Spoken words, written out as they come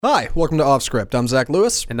Hi, welcome to Off Script. I'm Zach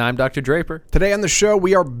Lewis. And I'm Dr. Draper. Today on the show,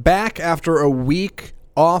 we are back after a week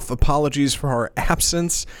off. Apologies for our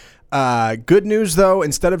absence. Good news, though,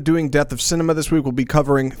 instead of doing Death of Cinema this week, we'll be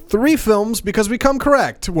covering 3 films because we come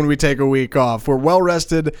correct when we take a week off. We're well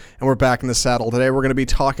rested, and we're back in the saddle. Today, we're going to be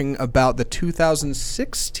talking about the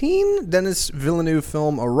 2016 Denis Villeneuve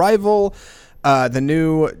film Arrival, the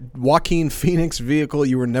new Joaquin Phoenix vehicle,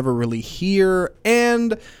 You Were Never Really Here,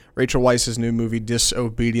 and Rachel Weisz's new movie,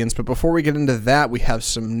 Disobedience. But before we get into that, we have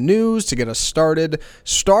some news to get us started.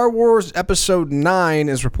 Star Wars Episode 9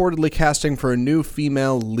 is reportedly casting for a new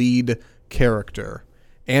female lead character.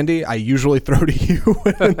 Andy, I usually throw to you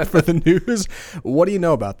for the news. What do you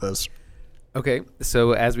know about this? Okay,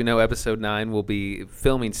 so as we know, Episode 9 will be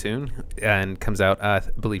filming soon and comes out, I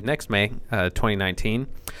believe, next May, 2019.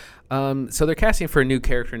 So they're casting for a new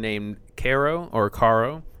character named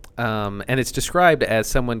Caro. And it's described as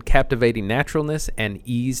someone captivating naturalness and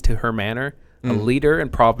ease to her manner, a leader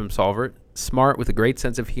and problem solver, smart with a great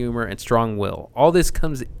sense of humor and strong will. All this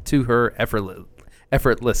comes to her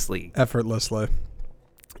effortlessly.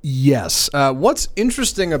 Yes. What's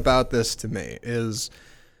interesting about this to me is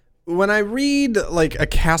when I read like a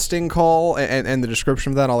casting call and the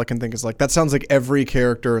description of that, all I can think is like, that sounds like every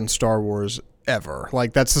character in Star Wars ever.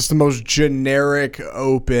 Like that's just the most generic,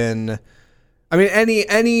 open. I mean,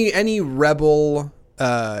 any rebel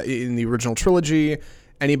in the original trilogy,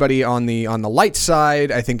 anybody on the light side,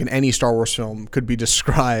 I think in any Star Wars film could be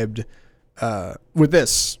described with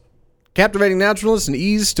this: captivating naturalist and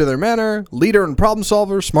ease to their manner, leader and problem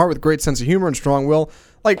solver, smart with great sense of humor and strong will.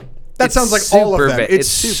 Like that sounds like all of them. It's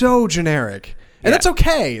so generic. And that's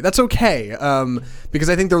okay. That's okay. Because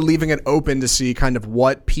I think they're leaving it open to see kind of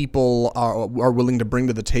what people are willing to bring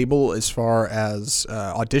to the table as far as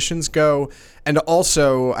auditions go. And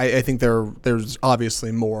also, I think there's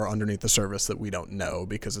obviously more underneath the surface that we don't know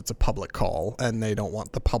because it's a public call and they don't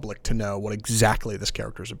want the public to know what exactly this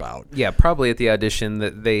character's about. Yeah, probably at the audition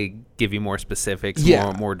that they give you more specifics,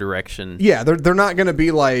 more direction. Yeah, they're not going to be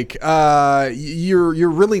like, you're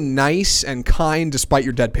really nice and kind despite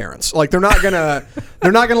your dead parents. Like they're not gonna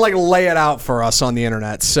like lay it out for us on the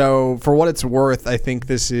internet. So for what it's worth, I think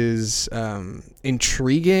this is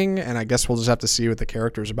intriguing, and I guess we'll just have to see what the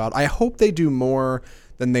character's about. I hope they do more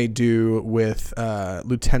than they do with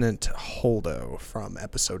Lieutenant Holdo from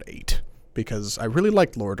Episode 8, because I really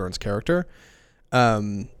liked Laura Dern's character,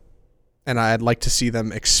 and I'd like to see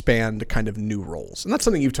them expand kind of new roles. And that's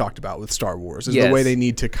something you've talked about with Star Wars, is the way they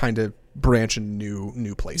need to kind of branch in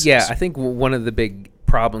new places. Yeah, I think one of the big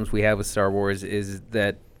problems we have with Star Wars is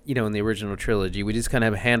that, you know, in the original trilogy, we just kind of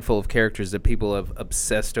have a handful of characters that people have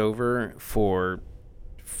obsessed over for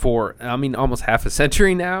almost half a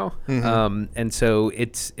century now. Mm-hmm. And so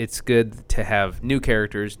it's good to have new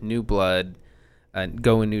characters, new blood,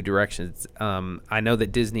 go in new directions. I know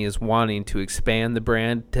that Disney is wanting to expand the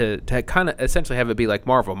brand to kind of essentially have it be like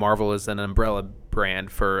Marvel. Marvel is an umbrella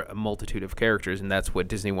brand for a multitude of characters, and that's what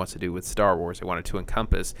Disney wants to do with Star Wars. They want it to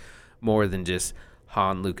encompass more than just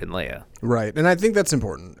Han, Luke, and Leia. Right, and I think that's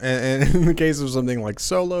important. And in the case of something like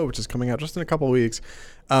Solo, which is coming out just in a couple of weeks,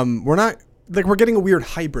 we're getting a weird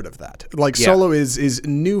hybrid of that. Like Solo is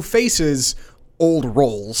new faces, old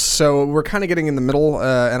roles. So we're kind of getting in the middle,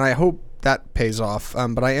 and I hope that pays off.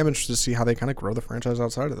 But I am interested to see how they kind of grow the franchise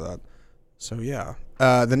outside of that. So yeah.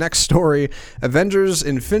 The next story, Avengers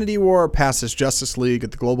Infinity War passes Justice League at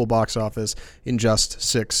the global box office in just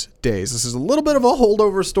 6 days. This is a little bit of a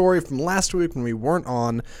holdover story from last week when we weren't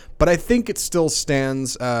on, but I think it still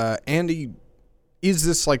stands. Andy, is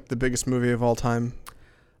this like the biggest movie of all time?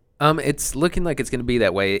 It's looking like it's going to be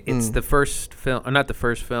that way. It's the first film, or not the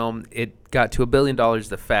first film. It got to $1 billion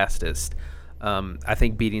the fastest. I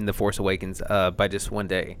think beating The Force Awakens by just 1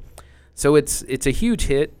 day. So it's a huge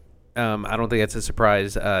hit. I don't think that's a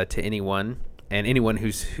surprise to anyone, and anyone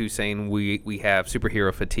who's saying we have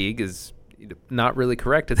superhero fatigue is not really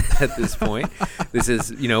correct at this point. This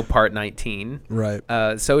is part 19,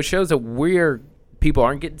 right? So it shows that people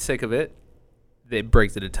aren't getting sick of it. It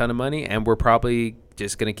brings in a ton of money, and we're probably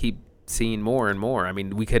just going to keep seeing more and more. I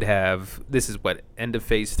mean, we could have end of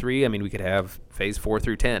phase 3. I mean, we could have phase 4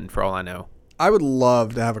 through 10 for all I know. I would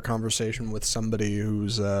love to have a conversation with somebody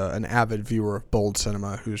who's an avid viewer of Bold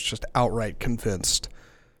Cinema who's just outright convinced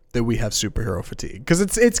that we have superhero fatigue, because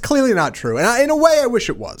it's clearly not true. And in a way, I wish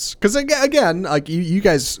it was, because again, like you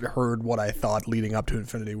guys heard what I thought leading up to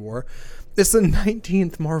Infinity War. It's the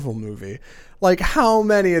 19th Marvel movie. Like, how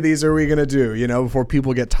many of these are we gonna do? Before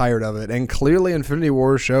people get tired of it. And clearly, Infinity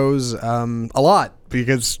War shows a lot,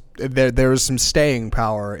 because there's some staying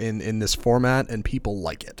power in this format, and people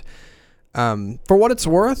like it. For what it's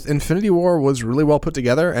worth, Infinity War was really well put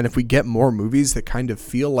together, and if we get more movies that kind of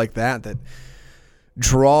feel like that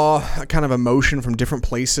draw a kind of emotion from different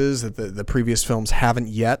places that the previous films haven't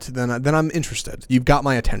yet, then I'm interested. You've got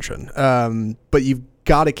my attention. But you've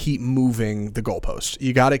got to keep moving the goalpost.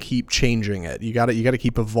 You got to keep changing it. You got to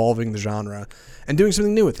keep evolving the genre and doing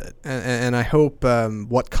something new with it. And I hope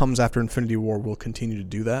what comes after Infinity War will continue to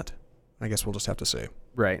do that. I guess we'll just have to see.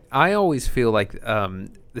 Right. I always feel like the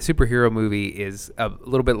superhero movie is a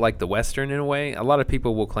little bit like the Western in a way. A lot of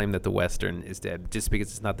people will claim that the Western is dead just because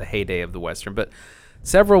it's not the heyday of the Western. But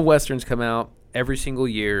several Westerns come out every single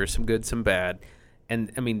year, some good, some bad.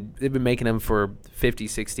 And, I mean, they've been making them for 50,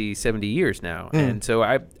 60, 70 years now. And so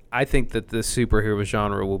I think that the superhero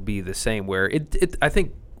genre will be the same, where I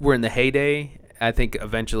think we're in the heyday. I think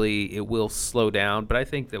eventually it will slow down, but I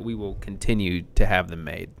think that we will continue to have them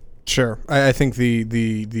made. Sure. I think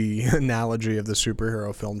the analogy of the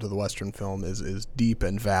superhero film to the Western film is deep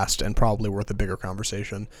and vast and probably worth a bigger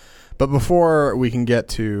conversation. But before we can get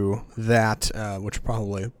to that, which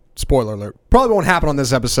probably, spoiler alert, probably won't happen on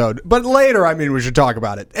this episode, but later, I mean, we should talk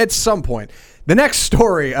about it at some point. The next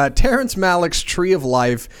story, Terrence Malick's Tree of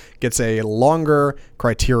Life gets a longer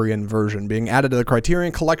Criterion version. Being added to the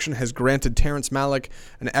Criterion Collection has granted Terrence Malick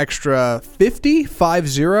an extra 50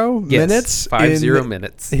 minutes 50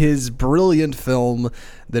 minutes. His brilliant film,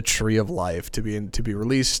 The Tree of Life, to be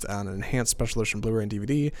released on an enhanced special edition Blu-ray and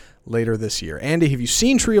DVD later this year. Andy, have you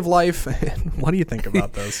seen Tree of Life? What do you think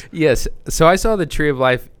about this? Yes. So I saw The Tree of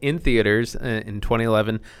Life in theaters in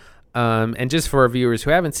 2011. And just for our viewers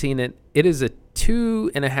who haven't seen it, it is a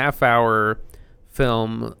 2.5 hour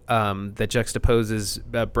film that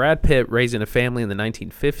juxtaposes Brad Pitt raising a family in the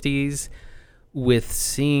 1950s with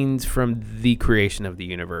scenes from the creation of the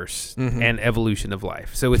universe and evolution of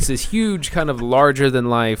life. So it's this huge kind of larger than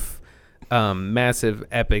life, massive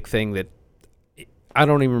epic thing that I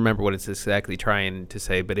don't even remember what it's exactly trying to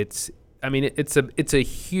say, but it's a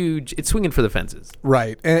huge, it's swinging for the fences.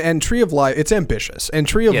 Right. And Tree of Life, it's ambitious. And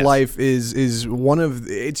Tree of Life is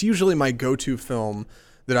it's usually my go-to film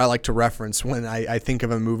that I like to reference when I think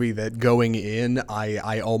of a movie that going in,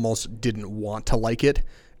 I almost didn't want to like it.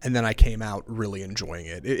 And then I came out really enjoying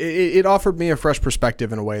it. It offered me a fresh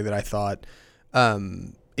perspective in a way that I thought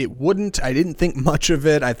it wouldn't. I didn't think much of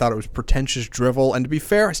it. I thought it was pretentious drivel. And to be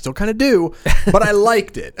fair, I still kind of do. But I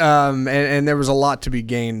liked it. And there was a lot to be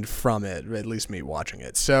gained from it, at least me watching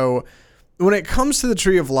it. So when it comes to The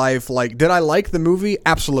Tree of Life, like, did I like the movie?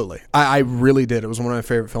 Absolutely. I really did. It was one of my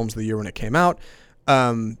favorite films of the year when it came out.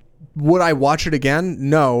 Would I watch it again?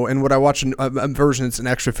 No. And would I watch a version that's an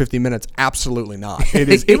extra 50 minutes? Absolutely not.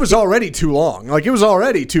 It was already too long. Like, it was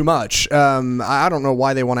already too much. I don't know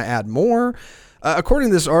why they want to add more. According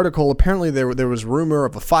to this article, apparently there was rumor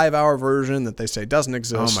of a 5-hour version that they say doesn't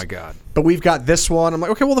exist. Oh my God. But we've got this one. I'm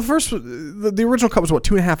like, okay, well, the original cut was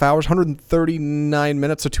 2.5 hours, 139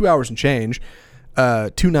 minutes, so 2 hours and change.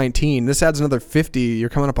 219. This adds another 50. You're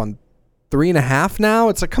coming up on 3.5 now.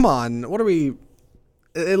 It's like, come on, what are we?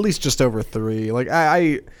 At least just over 3. Like,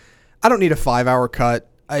 I don't need a 5-hour cut.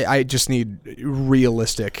 I just need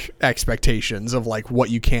realistic expectations of like what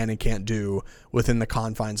you can and can't do within the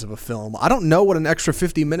confines of a film. I don't know what an extra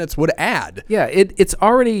 50 minutes would add. Yeah, it's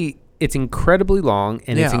incredibly long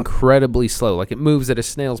and it's incredibly slow. Like, it moves at a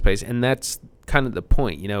snail's pace, and that's kind of the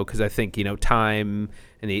point, because I think, time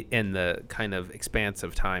and the kind of expanse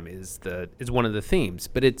of time is one of the themes.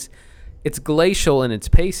 But it's glacial in its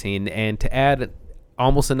pacing, and to add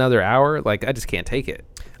almost another hour, like, I just can't take it.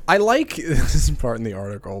 I like this part in the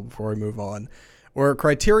article before we move on, where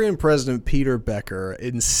Criterion president Peter Becker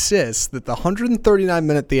insists that the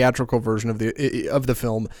 139-minute theatrical version of the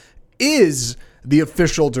film is the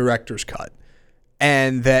official director's cut,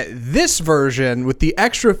 and that this version with the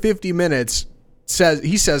extra 50 minutes says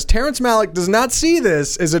Terrence Malick does not see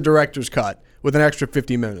this as a director's cut with an extra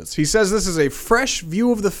 50 minutes. He says this is a fresh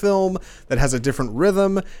view of the film that has a different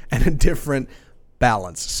rhythm and a different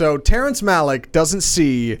balance. So Terrence Malick doesn't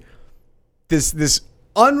see this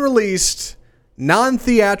unreleased,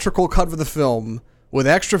 non-theatrical cut of the film with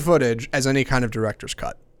extra footage as any kind of director's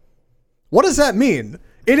cut. What does that mean?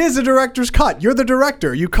 It is a director's cut. You're the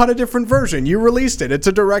director. You cut a different version. You released it. It's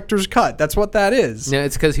a director's cut. That's what that is. No,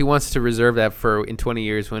 it's because he wants to reserve that for in 20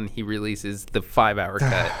 years when he releases the 5-hour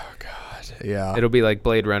cut. Oh, God. Yeah. It'll be like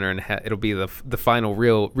Blade Runner, and it'll be the final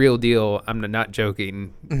real deal. I'm not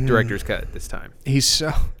joking. Director's cut this time. He's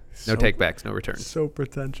no takebacks, no returns. So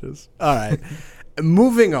pretentious. All right.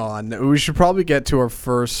 Moving on, we should probably get to our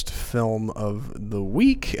first film of the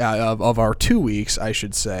week, of our 2 weeks, I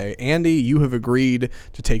should say. Andy, you have agreed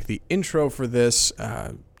to take the intro for this.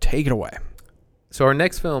 Take it away. So our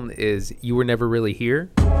next film is You Were Never Really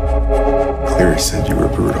Here. Cleary said you were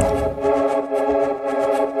brutal.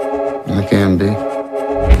 I can be.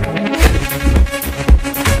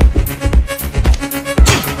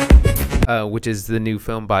 Which is the new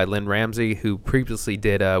film by Lynn Ramsey, who previously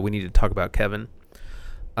did We Need to Talk About Kevin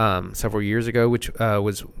several years ago, which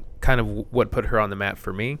was kind of what put her on the map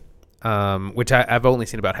for me. Which I've only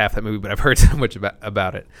seen about half that movie, but I've heard so much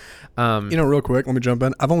about it. Real quick, let me jump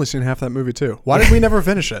in. I've only seen half that movie too. Why did we never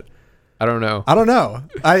finish it? I don't know.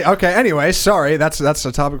 Okay. Anyway, sorry. That's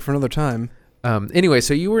a topic for another time. Anyway,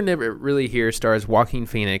 so You Were Never Really Here stars Joaquin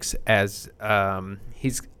Phoenix as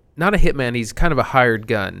he's not a hitman. He's kind of a hired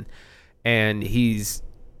gun, and he's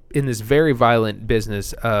in this very violent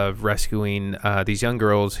business of rescuing these young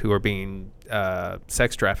girls who are being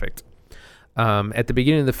sex trafficked. At the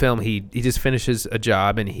beginning of the film, he just finishes a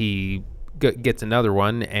job and he gets another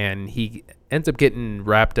one, and he ends up getting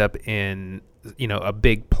wrapped up in a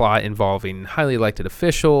big plot involving highly elected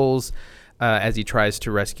officials as he tries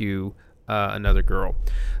to rescue another girl.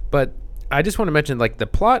 But I just want to mention, like, the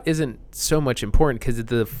plot isn't so much important because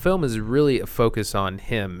the film is really a focus on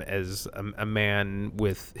him as a man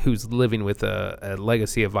who's living with a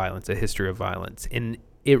legacy of violence, a history of violence. And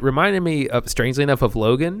it reminded me of, strangely enough, of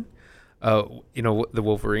Logan, the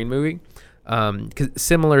Wolverine movie. 'Cause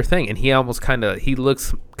similar thing, and he looks kind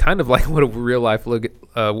of like what a real life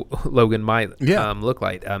Logan might look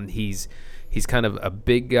like. He's kind of a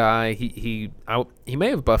big guy. He may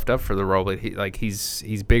have buffed up for the role, but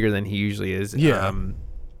he's bigger than he usually is. Yeah.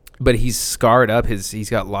 But he's scarred up. He's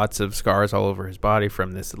got lots of scars all over his body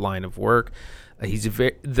from this line of work.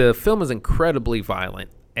 The film is incredibly violent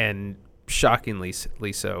and shockingly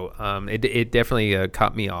so. It definitely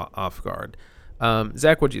caught me off guard.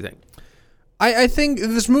 Zach, what do you think? I think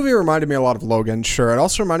this movie reminded me a lot of Logan. Sure, it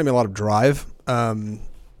also reminded me a lot of Drive.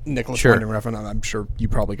 Nicholas Winding Refn. I'm sure you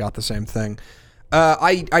probably got the same thing.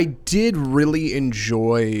 I did really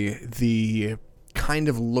enjoy the kind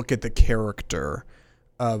of look at the character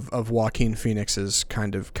of Joaquin Phoenix's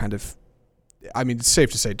kind of. I mean, it's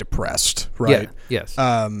safe to say depressed, right? Yeah,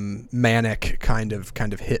 yes. Manic kind of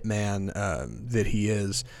hitman that he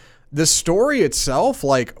is. The story itself,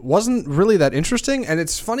 wasn't really that interesting, and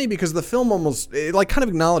it's funny because the film almost kind of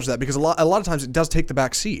acknowledged that, because a lot of times it does take the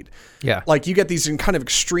back seat. Yeah. You get these kind of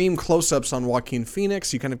extreme close-ups on Joaquin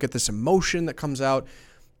Phoenix, you kind of get this emotion that comes out,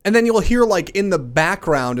 and then you'll hear in the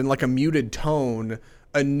background in a muted tone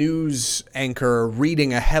a news anchor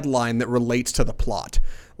reading a headline that relates to the plot.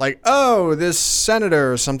 Oh, this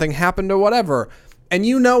senator, something happened to whatever. And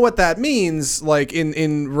you know what that means,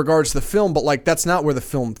 in regards to the film, but that's not where the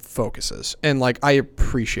film focuses. And I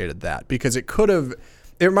appreciated that, because it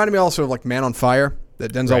reminded me also of Man on Fire,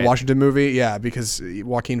 that Denzel Washington movie. Yeah, because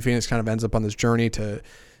Joaquin Phoenix kind of ends up on this journey to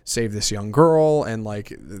save this young girl, and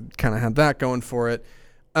kind of had that going for it.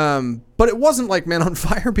 But it wasn't like Man on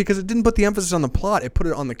Fire, because it didn't put the emphasis on the plot. It put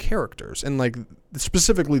it on the characters, and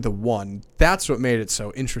specifically the one. That's what made it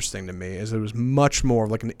so interesting to me, is it was much more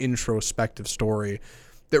of an introspective story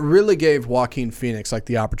that really gave Joaquin Phoenix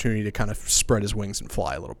the opportunity to kind of spread his wings and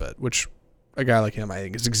fly a little bit, which a guy like him, I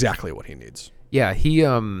think, is exactly what he needs. Yeah, he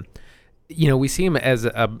we see him as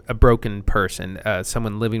a broken person,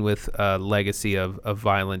 someone living with a legacy of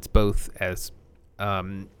violence, both as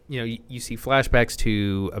you see flashbacks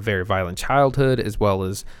to a very violent childhood, as well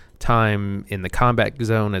as time in the combat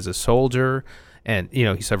zone as a soldier. And,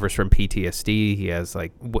 he suffers from PTSD. He has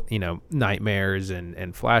nightmares and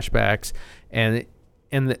flashbacks. And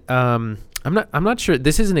I'm not sure,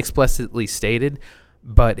 this isn't explicitly stated,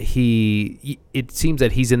 but it seems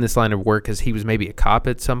that he's in this line of work because he was maybe a cop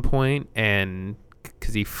at some point, and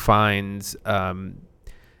because he finds,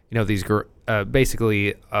 these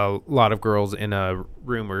basically a lot of girls in a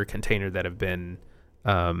room or a container that have been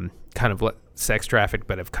kind of sex trafficked,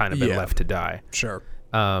 but have kind of been left to die. Sure.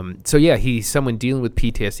 So yeah, he's someone dealing with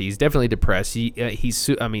PTSD. He's definitely depressed. He's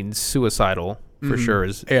suicidal for sure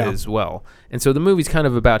as well. And so the movie's kind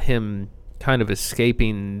of about him kind of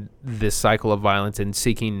escaping this cycle of violence and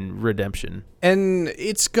seeking redemption. And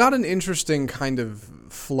it's got an interesting kind of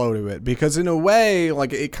flow to it, because in a way,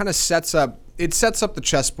 it kind of sets up the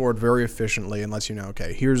chessboard very efficiently, and lets you know,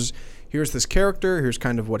 okay, here's this character, here's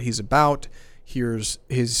kind of what he's about, here's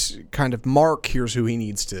his kind of mark, here's who he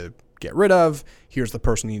needs to get rid of, here's the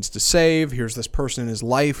person he needs to save, here's this person in his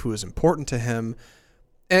life who is important to him.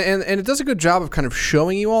 And it does a good job of kind of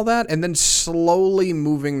showing you all that, and then slowly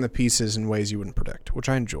moving the pieces in ways you wouldn't predict, which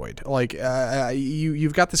I enjoyed.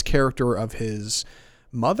 You've got this character of his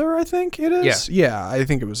mother, I think it is? Yeah. Yeah, I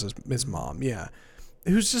think it was his mom, yeah.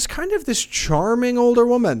 who's just kind of this charming older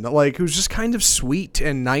woman, like who's just kind of sweet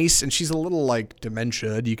and nice, and she's a little like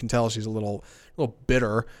dementia. You can tell she's a little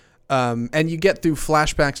bitter. And you get through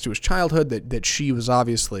flashbacks to his childhood that she was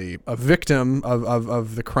obviously a victim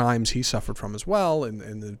of the crimes he suffered from as well,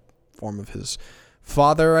 in the form of his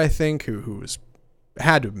father, I think, who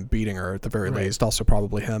had to have been beating her at the very least, also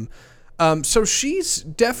probably him. So she's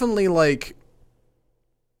definitely like,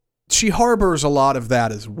 she harbors a lot of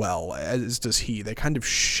that as well, as does he. They kind of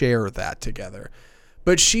share that together.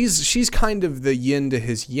 But she's kind of the yin to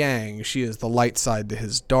his yang. She is the light side to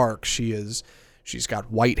his dark. She's got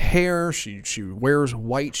white hair. She wears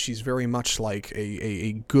white. She's very much like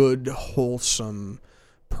a good, wholesome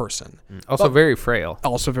person. Also very frail.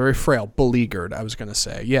 Also very frail. Beleaguered, I was going to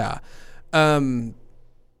say. Yeah.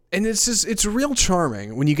 And it's real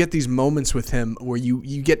charming when you get these moments with him where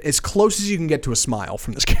you get as close as you can get to a smile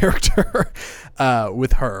from this character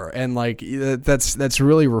with her. And like that's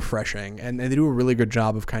really refreshing. And they do a really good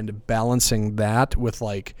job of kind of balancing that with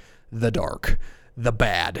like the dark, the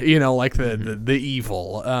bad, like the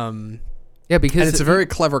evil. Yeah, because it's a very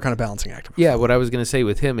clever kind of balancing act. Yeah, what I was going to say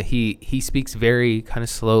with him, he speaks very kind of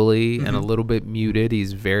slowly and a little bit muted.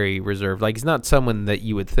 He's very reserved. Like, he's not someone that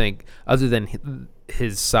you would think, other than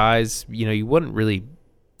his size, you wouldn't really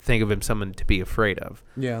think of him someone to be afraid of.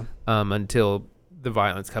 Yeah. Until the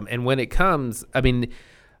violence comes. And when it comes, I mean,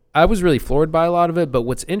 I was really floored by a lot of it, but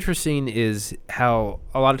what's interesting is how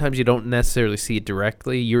a lot of times you don't necessarily see it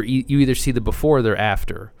directly. You either see the before or the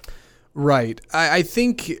after. Right. I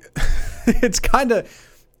think it's kind of,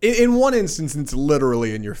 in one instance, it's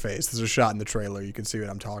literally in your face. There's a shot in the trailer. You can see what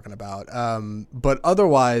I'm talking about. But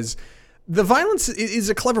otherwise, the violence is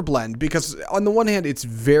a clever blend because on the one hand, it's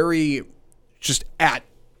very just at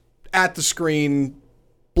the screen,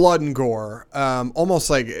 blood and gore. Almost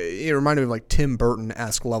like, it reminded me of like Tim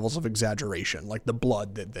Burton-esque levels of exaggeration, like the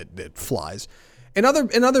blood that flies. In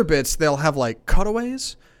other bits, they'll have like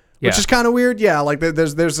cutaways, which is kind of weird. Yeah, like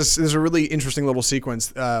there's a really interesting little sequence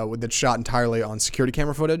that's shot entirely on security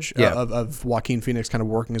camera footage of Joaquin Phoenix kind of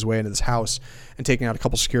working his way into this house and taking out a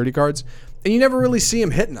couple security guards. And you never really see him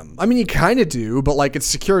hitting them. I mean, you kind of do, but like it's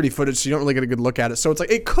security footage, so you don't really get a good look at it. So it's like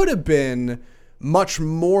it could have been much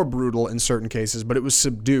more brutal in certain cases, but it was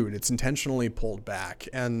subdued. It's intentionally pulled back,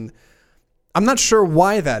 and I'm not sure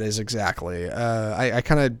why that is exactly. I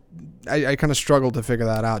kind of struggled to figure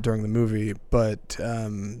that out during the movie, but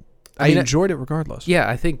I enjoyed it regardless. Yeah,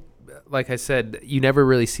 I think, like I said, you never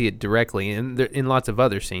really see it directly. And in lots of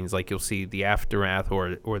other scenes, like you'll see the aftermath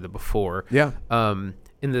or the before. Yeah.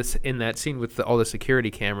 In that scene with all the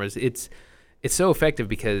security cameras, it's so effective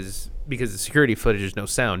because the security footage is no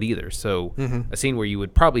sound either. So a scene where you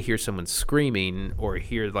would probably hear someone screaming or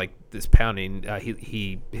hear like this pounding,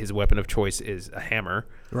 his weapon of choice is a hammer.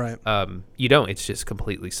 Right. You don't. It's just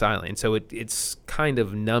completely silent. So it's kind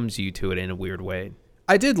of numbs you to it in a weird way.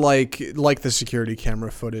 I did like the security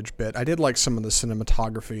camera footage bit. I did like some of the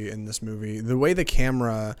cinematography in this movie. The way the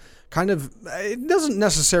camera it doesn't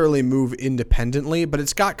necessarily move independently, but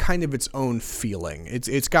it's got kind of its own feeling.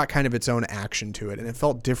 It's got kind of its own action to it, and it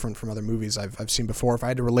felt different from other movies I've seen before. If I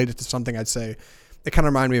had to relate it to something, I'd say it kind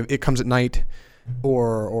of reminded me of It Comes at Night,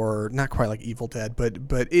 or not quite like Evil Dead,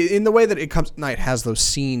 but in the way that It Comes at Night has those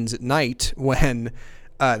scenes at night when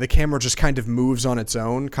the camera just kind of moves on its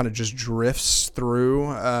own, kind of just drifts through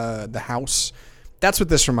the house. That's what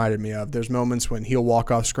this reminded me of. There's moments when he'll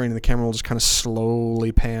walk off screen and the camera will just kind of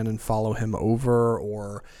slowly pan and follow him over,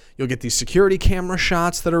 or you'll get these security camera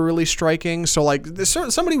shots that are really striking. So like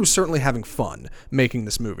somebody was certainly having fun making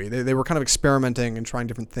this movie. They were kind of experimenting and trying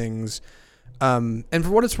different things. And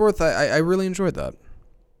for what it's worth, I really enjoyed that.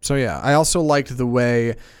 So yeah, I also liked the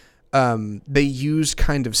way they use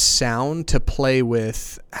kind of sound to play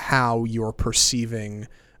with how you're perceiving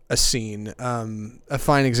a scene. A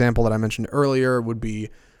fine example that I mentioned earlier would be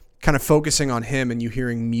kind of focusing on him and you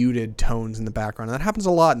hearing muted tones in the background. And that happens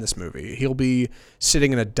a lot in this movie. He'll be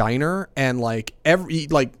sitting in a diner and like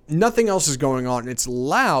nothing else is going on. It's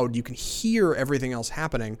loud. You can hear everything else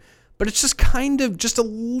happening, but it's just kind of just a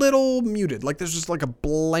little muted. Like there's just like a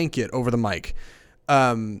blanket over the mic.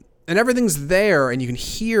 And everything's there and you can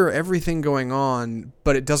hear everything going on,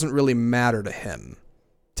 but it doesn't really matter to him,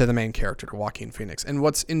 to the main character, to Joaquin Phoenix. And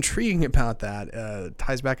what's intriguing about that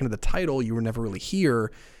ties back into the title, You Were Never Really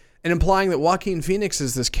Here, and implying that Joaquin Phoenix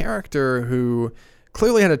is this character who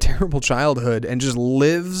clearly had a terrible childhood and just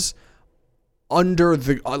lives under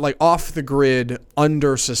the, like off the grid,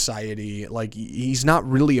 under society. Like he's not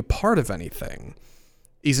really a part of anything.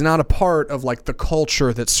 He's not a part of like the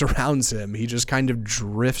culture that surrounds him. He just kind of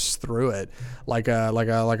drifts through it like a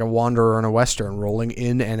wanderer in a Western, rolling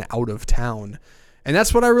in and out of town. And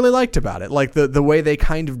that's what I really liked about it. Like the way they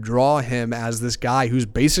kind of draw him as this guy who's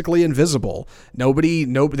basically invisible.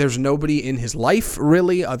 There's nobody in his life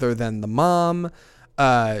really other than the mom.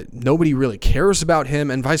 Nobody really cares about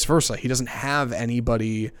him, and vice versa. He doesn't have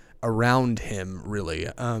anybody around him really.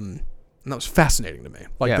 And that was fascinating to me.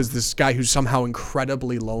 Like there's this guy who's somehow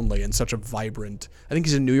incredibly lonely and such a vibrant. I think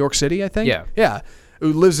he's in New York City. I think. Yeah.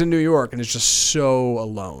 Who lives in New York and is just so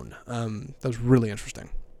alone. That was really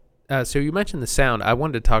interesting. So you mentioned the sound. I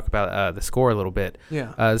wanted to talk about the score a little bit.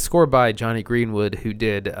 Yeah. The score by Johnny Greenwood, who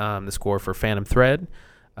did the score for Phantom Thread,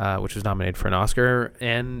 which was nominated for an Oscar,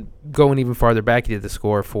 and going even farther back, he did the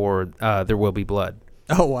score for There Will Be Blood.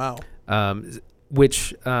 Oh wow.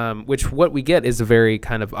 Which what we get is a very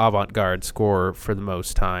kind of avant-garde score for the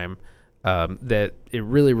most time. That it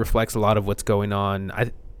really reflects a lot of what's going on.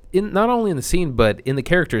 Not only in the scene, but in the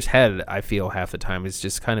character's head. I feel half the time it's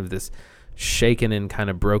just kind of this shaken and kind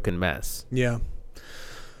of broken mess. Yeah.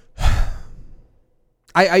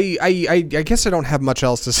 I guess I don't have much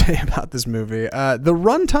else to say about this movie. The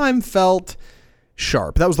runtime felt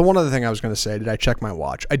sharp. That was the one other thing I was going to say. Did I check my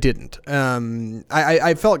watch? I didn't.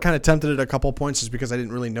 I felt kind of tempted at a couple points just because I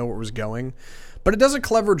didn't really know where it was going. But it does a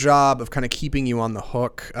clever job of kind of keeping you on the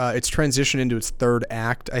hook. Its transition into its third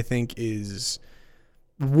act, I think, is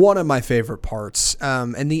one of my favorite parts.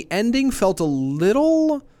 And the ending felt a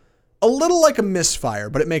little like a misfire,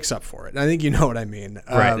 but it makes up for it. And I think you know what I mean.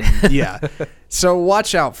 Right. Yeah. So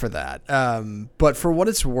watch out for that. But for what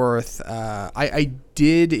it's worth, I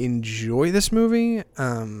did enjoy this movie.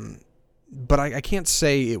 But I can't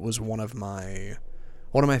say it was one of my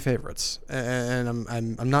favorites. And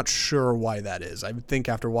I'm not sure why that is. I would think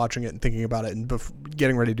after watching it and thinking about it and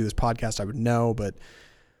getting ready to do this podcast, I would know. But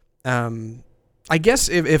I guess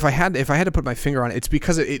if I had to put my finger on it, it's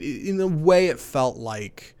because it in a way it felt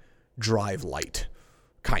like Drive Light,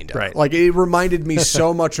 kind of. Right. Like it reminded me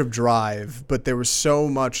so much of Drive, but there was so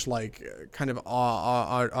much like kind of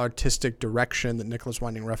artistic direction that Nicholas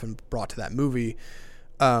Winding Refn brought to that movie,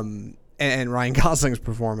 and Ryan Gosling's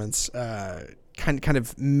performance kind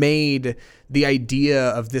of made the idea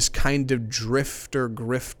of this kind of drifter,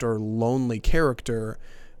 grifter, lonely character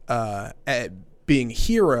being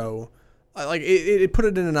hero. Like it put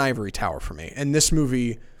it in an ivory tower for me, and this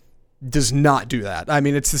movie does not do that. I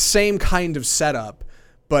mean, it's the same kind of setup,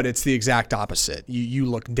 but it's the exact opposite. You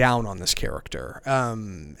look down on this character,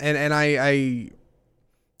 and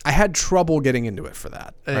I had trouble getting into it for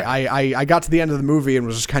that. Right. I got to the end of the movie and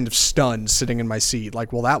was just kind of stunned, sitting in my seat,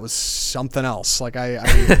 like, well, that was something else. Like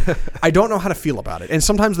I don't know how to feel about it. And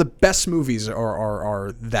sometimes the best movies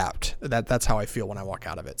are that's how I feel when I walk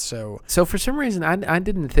out of it. So for some reason, I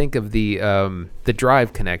didn't think of the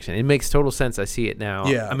Drive connection. It makes total sense. I see it now.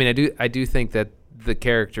 Yeah. I mean, I do think that the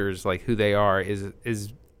characters, like who they are,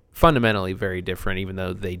 is fundamentally very different, even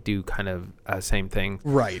though they do kind of same thing.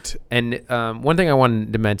 Right. And one thing I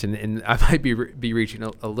wanted to mention, and I might be reaching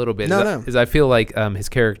a little bit, No. is I feel like his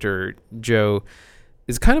character, Joe,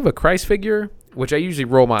 is kind of a Christ figure, which I usually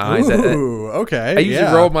roll my eyes at. Ooh, okay. I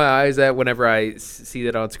usually roll my eyes at whenever I see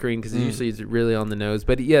that on screen because usually it's really on the nose.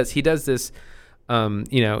 But yes, he does this.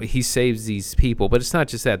 He saves these people, but it's not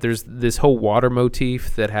just that. There's this whole water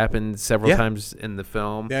motif that happens several times in the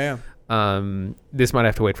film. Yeah. This might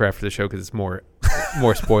have to wait for after the show because it's more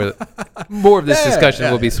spoiler. More of this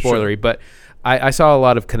discussion will be spoilery, sure. But I saw a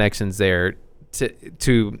lot of connections there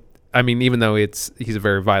to. I mean, even though he's a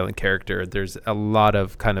very violent character, there's a lot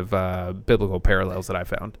of kind of biblical parallels that I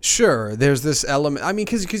found. Sure, there's this element. I mean,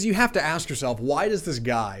 because you have to ask yourself, why does this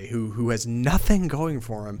guy who has nothing going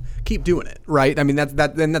for him keep doing it, right? I mean,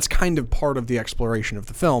 that's kind of part of the exploration of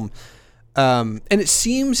the film, and it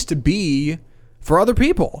seems to be for other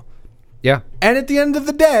people. Yeah. And at the end of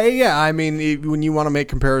the day, I mean, when you want to make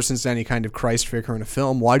comparisons to any kind of Christ figure in a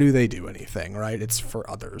film, why do they do anything, right? It's for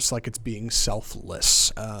others. Like, it's being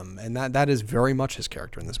selfless. And that is very much his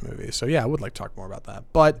character in this movie. So, yeah, I would like to talk more about that.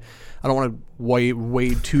 But I don't want to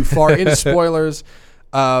wade too far into spoilers.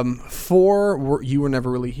 You Were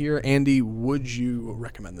Never Really Here. Andy, would you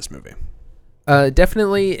recommend this movie?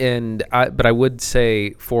 Definitely. But I would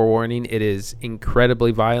say, forewarning, it is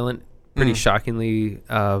incredibly violent. Pretty shockingly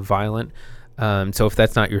violent. So if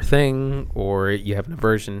that's not your thing or you have an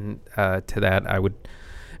aversion to that, I would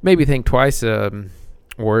maybe think twice. Or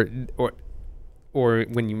when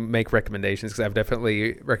you make recommendations, because I've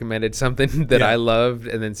definitely recommended something that I loved,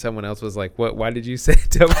 and then someone else was like, "What? Why did you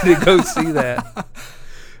tell me to go see that?"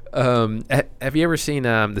 Have you ever seen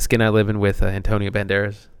The Skin I Live In with Antonio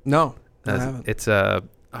Banderas? No, I haven't. It's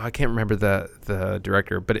I can't remember the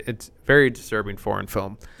director, but it's very disturbing foreign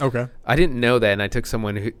film. Okay. I didn't know that, and I took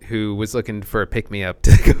someone who was looking for a pick-me-up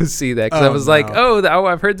to go see that, because I was like,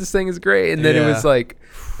 I've heard this thing is great, and then it was like,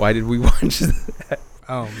 why did we watch that?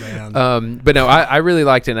 Oh, man. But no, I really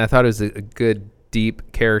liked it, and I thought it was a good,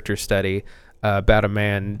 deep character study about a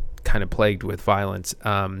man kind of plagued with violence.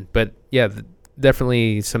 But yeah,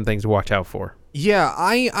 definitely some things to watch out for. Yeah,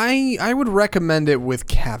 I would recommend it with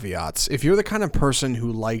caveats. If you're the kind of person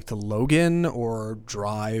who liked Logan or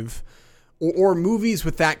Drive or movies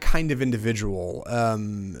with that kind of individual,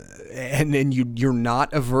 and you're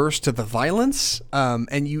not averse to the violence,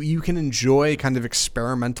 and you can enjoy kind of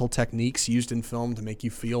experimental techniques used in film to make you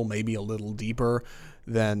feel maybe a little deeper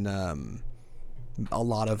than a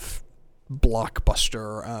lot of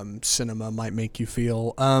blockbuster cinema might make you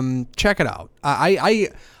feel, check it out.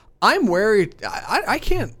 I'm worried. I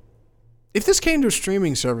can't. If this came to a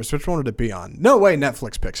streaming service, which one would it be on? No way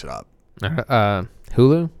Netflix picks it up.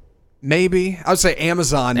 Hulu? Maybe. I would say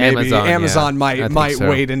Amazon. Maybe Amazon yeah. might so.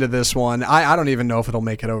 wade into this one. I don't even know if it'll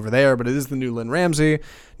make it over there, but it is the new Lynn Ramsey.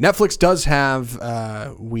 Netflix does have.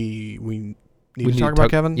 We need to talk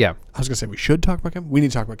about Kevin. Yeah. I was gonna say we should talk about Kevin. We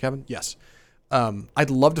need to talk about Kevin. Yes. I'd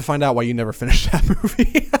love to find out why you never finished that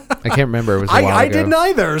movie. I can't remember. It was a while I ago. didn't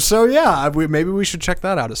either. So yeah, maybe we should check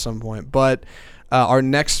that out at some point. But our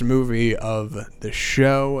next movie of the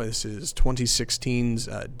show, this is 2016's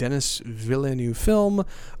Denis Villeneuve film,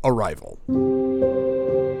 Arrival.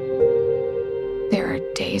 There are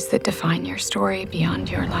days that define your story beyond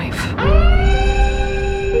your life.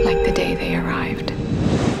 Like the day they arrived.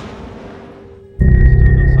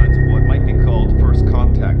 Signs of what might be called first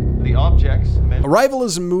contact. The objects meant. Arrival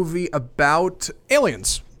is a movie about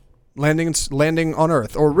aliens landing on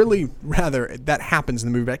Earth, or really, rather, that happens in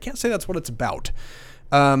the movie, but I can't say that's what it's about.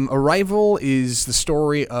 Arrival is the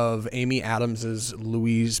story of Amy Adams's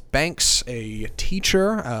Louise Banks, a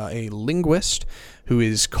teacher, a linguist, who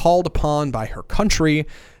is called upon by her country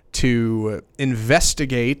to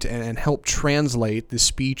investigate and help translate the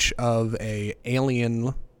speech of a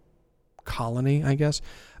alien colony, I guess.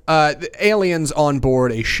 The aliens on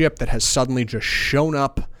board a ship that has suddenly just shown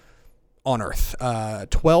up on Earth.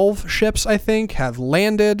 12 ships, I think, have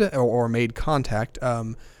landed or made contact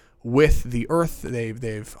with the Earth.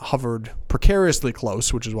 They've hovered precariously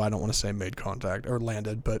close, which is why I don't want to say made contact or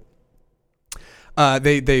landed, but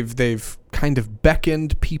they've kind of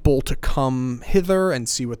beckoned people to come hither and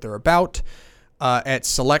see what they're about. At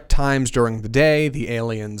select times during the day, the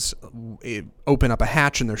aliens open up a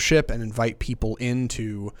hatch in their ship and invite people in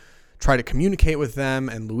to try to communicate with them,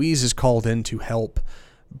 and Louise is called in to help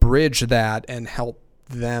bridge that and help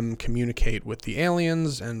them communicate with the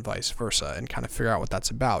aliens and vice versa and kind of figure out what that's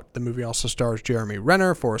about. The movie also stars Jeremy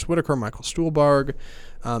Renner, Forrest Whitaker, Michael Stuhlbarg,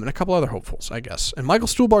 and a couple other hopefuls, I guess. And Michael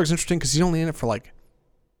Stuhlbarg is interesting because he's only in it for like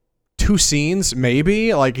 2 scenes,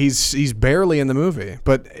 maybe. Like he's barely in the movie.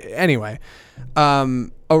 But anyway,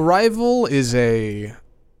 Arrival is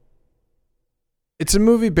it's a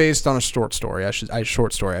movie based on a short story. I should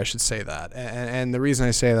say that. And the reason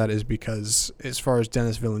I say that is because as far as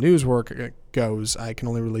Denis Villeneuve's work goes, I can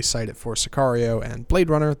only really cite it for Sicario and Blade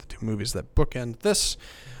Runner, the 2 movies that bookend this.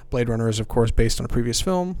 Blade Runner is, of course, based on a previous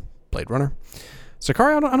film, Blade Runner.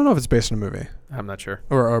 Sicario, I don't know if it's based on a movie. I'm not sure.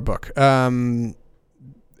 Or a book.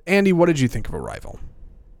 Andy, what did you think of Arrival?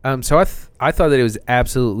 So I thought that it was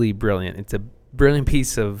absolutely brilliant. It's a brilliant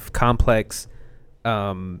piece of complex,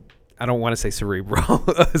 I don't want to say cerebral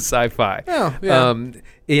sci-fi. Yeah.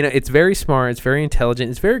 It's very smart. It's very intelligent.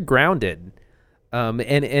 It's very grounded. And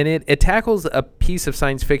it tackles a piece of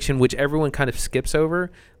science fiction which everyone kind of skips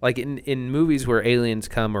over. Like in movies where aliens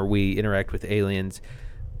come or we interact with aliens,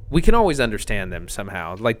 we can always understand them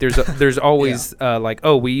somehow. Like there's always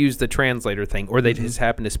we use the translator thing, or they just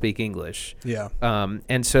happen to speak English. Yeah.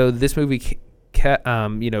 And so this movie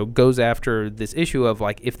goes after this issue of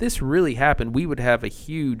like, if this really happened, we would have a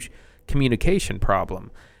huge communication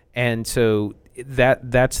problem. And so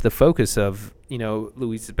that's the focus of,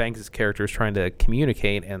 Louise Banks' character is trying to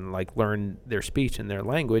communicate and like learn their speech and their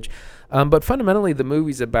language. But fundamentally the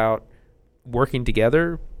movie's about working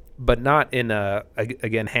together, but not in a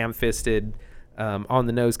again, ham-fisted, on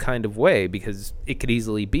the nose kind of way, because it could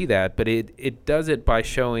easily be that, but it does it by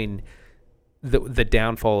showing the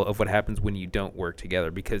downfall of what happens when you don't work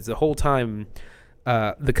together, because the whole time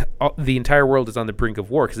the entire world is on the brink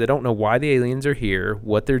of war because they don't know why the aliens are here,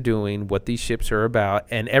 what they're doing, what these ships are about,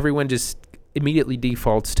 and everyone just immediately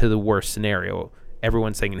defaults to the worst scenario.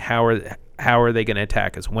 Everyone's thinking, how are they going to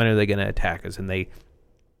attack us? When are they going to attack us? And they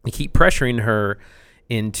keep pressuring her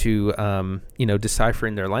into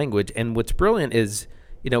deciphering their language. And what's brilliant is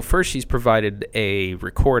first she's provided a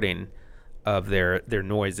recording of their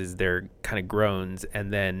noises, their kind of groans,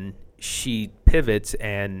 and then she pivots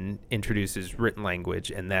and introduces written language,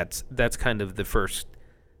 and that's kind of the first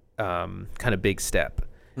kind of big step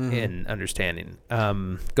in understanding.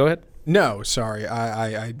 Go ahead. No, sorry.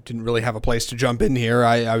 I didn't really have a place to jump in here.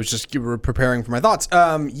 I was just preparing for my thoughts.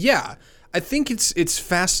 Yeah, I think it's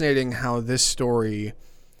fascinating how this story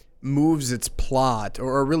moves its plot,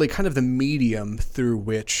 or really kind of the medium through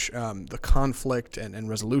which the conflict and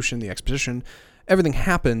resolution, the exposition, everything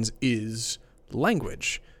happens is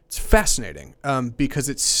language. It's fascinating because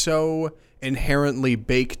it's so inherently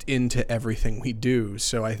baked into everything we do.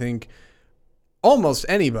 So I think almost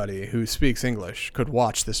anybody who speaks English could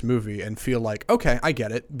watch this movie and feel like, okay, I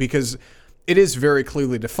get it, because it is very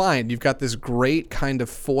clearly defined. You've got this great kind of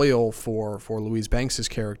foil for Louise Banks's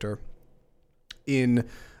character in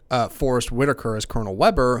Forrest Whitaker as Colonel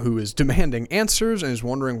Weber, who is demanding answers and is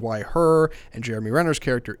wondering why her and Jeremy Renner's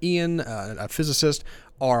character Ian, a physicist,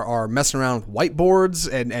 are messing around with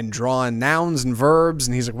whiteboards and drawing nouns and verbs.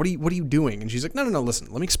 And he's like, what are you doing? And she's like, no,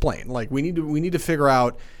 listen, let me explain. Like, we need to figure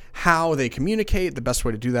out how they communicate. The best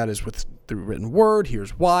way to do that is through written word.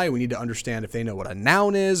 Here's why. We need to understand if they know what a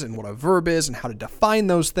noun is and what a verb is and how to define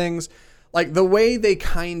those things. Like, the way they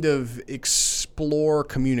kind of explore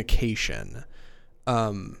communication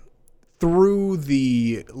through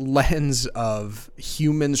the lens of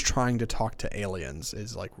humans trying to talk to aliens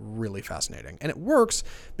is like really fascinating. And it works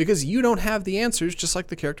because you don't have the answers, just like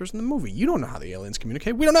the characters in the movie. You don't know how the aliens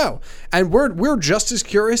communicate. We don't know. And we're just as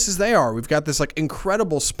curious as they are. We've got this like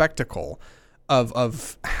incredible spectacle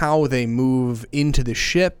of how they move into the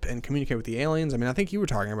ship and communicate with the aliens. I mean, I think you were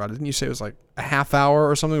talking about it. Didn't you say it was like a half hour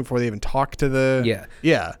or something before they even talk to the...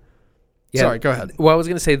 Yeah. Sorry, go ahead. Well, I was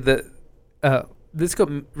going to say that this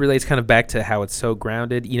relates kind of back to how it's so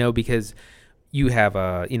grounded, because you have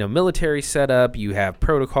a, military setup, you have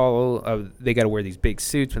protocol of they got to wear these big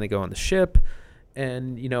suits when they go on the ship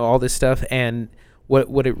and, all this stuff. And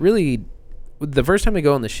what it really, the first time they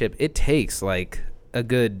go on the ship, it takes like a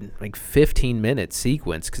good 15-minute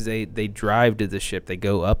sequence because they drive to the ship, they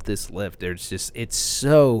go up this lift. It's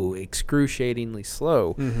so excruciatingly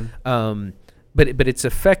slow. But it's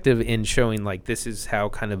effective in showing like this is how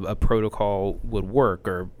kind of a protocol would work,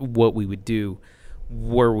 or what we would do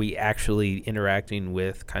were we actually interacting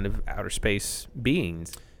with kind of outer space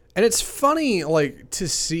beings. And it's funny like to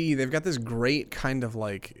see they've got this great kind of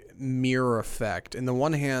like mirror effect. In the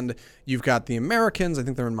one hand, you've got the Americans, I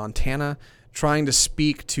think they're in Montana, trying to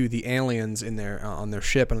speak to the aliens in their on their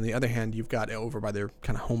ship, and on the other hand, you've got over by their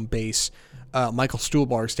kind of home base, Michael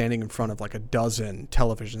Stuhlbarg standing in front of like a dozen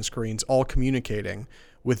television screens, all communicating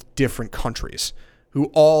with different countries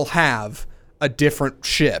who all have a different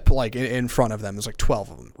ship like in front of them. There's like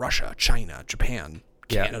 12 of them: Russia, China, Japan,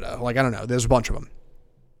 Canada. Like, I don't know. There's a bunch of them.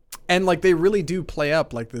 And like they really do play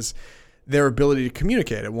up like this, their ability to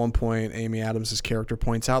communicate. At one point, Amy Adams' character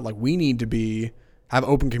points out like we need to have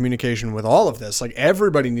open communication with all of this. Like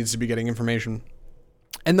everybody needs to be getting information.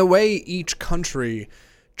 And the way each country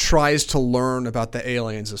tries to learn about the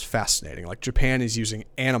aliens is fascinating. Like Japan is using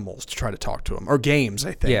animals to try to talk to them, or games,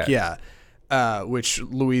 I think. Yeah. Which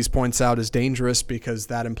Louise points out is dangerous because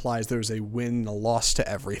that implies there's a win and a loss to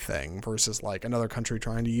everything versus like another country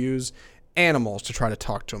trying to use animals to try to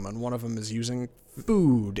talk to them. And one of them is using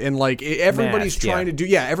food, and like everybody's trying to do,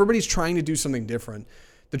 everybody's trying to do something different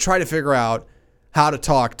to try to figure out how to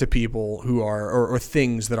talk to people who are, or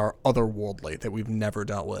things that are otherworldly that we've never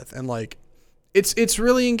dealt with. And like, it's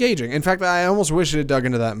really engaging. In fact, I almost wish it had dug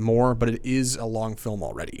into that more, but it is a long film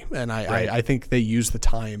already. And I think they use the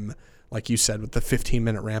time, like you said, with the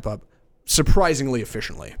 15-minute ramp up surprisingly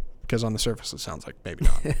efficiently, because on the surface it sounds like maybe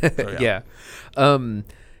not. So, yeah.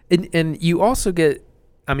 And you also get,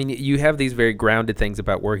 I mean, you have these very grounded things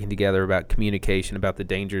about working together, about communication, about the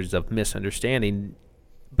dangers of misunderstanding.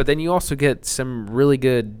 But then you also get some really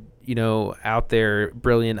good, out there,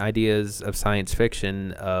 brilliant ideas of science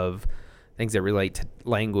fiction, of things that relate to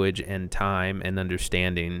language and time and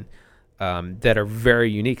understanding that are very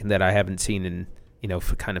unique and that I haven't seen in,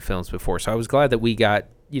 kind of films before. So I was glad that we got,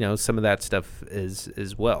 some of that stuff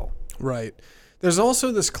as well. Right. There's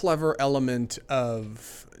also this clever element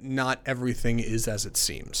of not everything is as it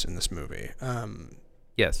seems in this movie.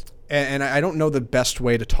 Yes. And I don't know the best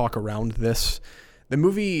way to talk around this. The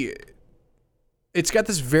movie, it's got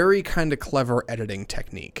this very kind of clever editing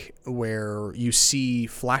technique where you see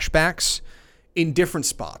flashbacks in different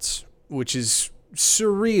spots, which is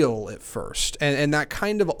surreal at first. And that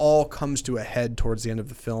kind of all comes to a head towards the end of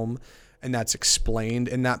the film, and that's explained,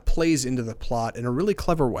 and that plays into the plot in a really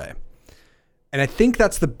clever way. And I think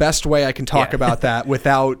that's the best way I can talk about that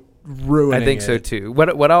without ruining it. I think so too.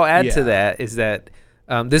 What I'll add to Yeah. that is that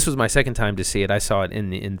this was my second time to see it. I saw it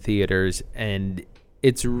in theaters, and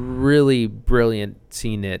it's really brilliant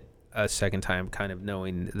seeing it a second time, kind of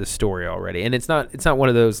knowing the story already. And it's not one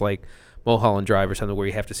of those like Mulholland Drive or something where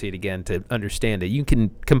you have to see it again to understand it. You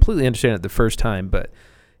can completely understand it the first time, but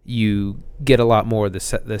you get a lot more the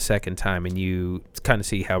second time, and you kind of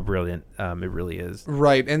see how brilliant it really is.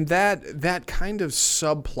 Right, and that kind of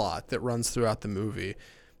subplot that runs throughout the movie,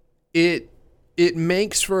 it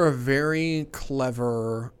makes for a very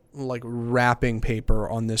clever like wrapping paper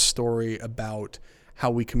on this story about how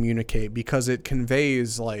we communicate, because it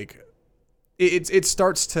conveys like it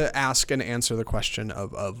starts to ask and answer the question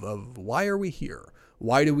of why are we here?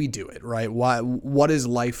 Why do we do it? Right? What is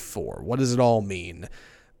life for? What does it all mean?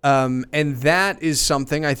 And that is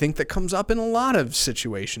something I think that comes up in a lot of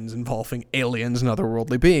situations involving aliens and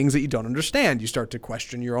otherworldly beings that you don't understand. You start to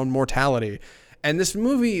question your own mortality. And this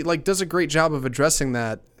movie like does a great job of addressing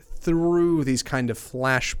that through these kind of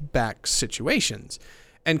flashback situations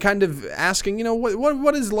and kind of asking,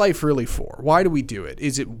 what is life really for? Why do we do it?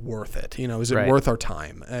 Is it worth it? Is it Right. worth our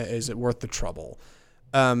time? Is it worth the trouble?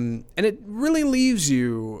 And it really leaves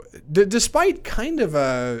you, despite kind of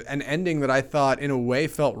an ending that I thought in a way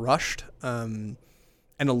felt rushed, and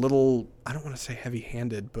a little, I don't want to say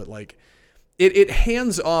heavy-handed, but like it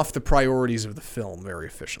hands off the priorities of the film very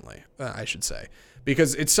efficiently, I should say.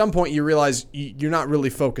 Because at some point you realize you're not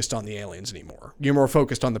really focused on the aliens anymore. You're more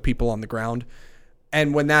focused on the people on the ground.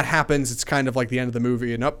 And when that happens, it's kind of like the end of the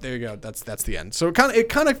movie, and there you go. That's the end. So it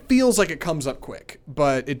kind of feels like it comes up quick,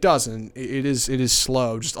 but it doesn't. It is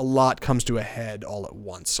slow. Just a lot comes to a head all at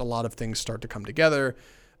once. A lot of things start to come together.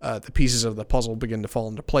 The pieces of the puzzle begin to fall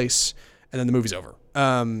into place, and then the movie's over.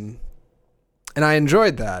 And I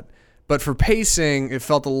enjoyed that, but for pacing, it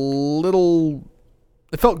felt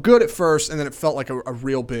It felt good at first, and then it felt like a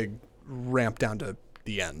real big ramp down to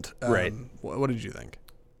the end. Right. What did you think?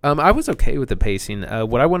 I was okay with the pacing.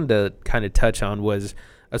 What I wanted to kind of touch on was,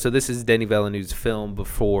 so this is Denis Villeneuve's film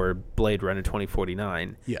before Blade Runner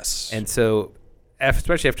 2049. Yes. And so,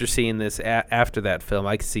 especially after seeing this after that film,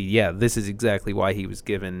 I could see, this is exactly why he was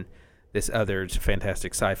given this other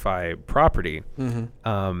fantastic sci-fi property.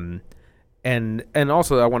 Mm-hmm. And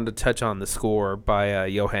also I wanted to touch on the score by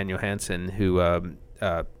Johan Johansson, who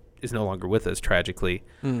is no longer with us, tragically.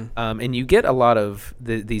 And you get a lot of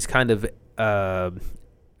these kind of...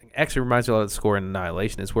 actually reminds me a lot of the score in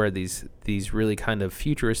Annihilation, is where these really kind of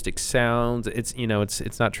futuristic sounds,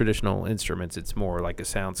 it's not traditional instruments, it's more like a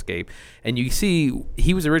soundscape. And you see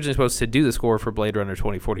he was originally supposed to do the score for Blade Runner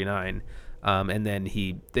 2049, and then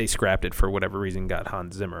they scrapped it for whatever reason, got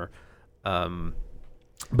Hans Zimmer.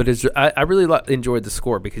 But I really enjoyed the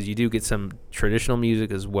score, because you do get some traditional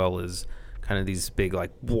music as well as kind of these big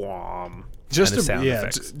like boom sound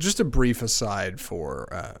effects. Just a brief aside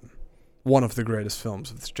for one of the greatest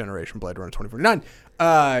films of this generation, Blade Runner 2049.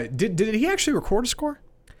 Did he actually record a score?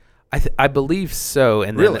 I believe so.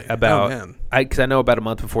 And Really? then about, Oh, man. because I know about a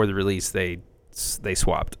month before the release, they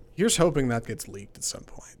swapped. Here's hoping that gets leaked at some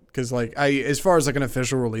point. Because like as far as like an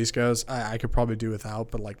official release goes, I could probably do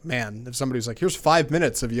without. But like, man, if somebody's like, here's 5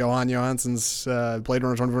 minutes of Johan Johansson's Blade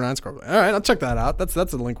Runner 2049 score, all right, I'll check that out. That's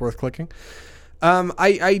a link worth clicking.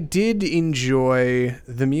 I did enjoy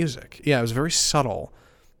the music. Yeah, it was very subtle,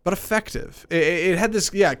 but effective. It had this,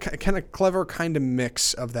 kind of clever kind of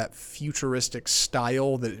mix of that futuristic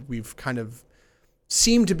style that we've kind of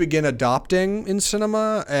seemed to begin adopting in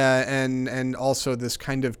cinema, and also this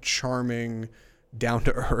kind of charming,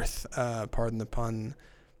 down-to-earth, pardon the pun,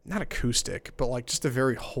 not acoustic, but like just a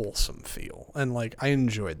very wholesome feel. And like, I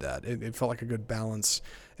enjoyed that. It felt like a good balance.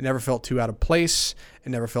 It never felt too out of place. It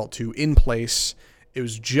never felt too in place. It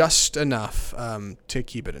was just enough to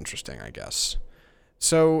keep it interesting, I guess.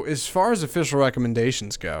 So as far as official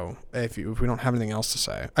recommendations go, if we don't have anything else to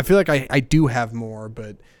say, I feel like I do have more,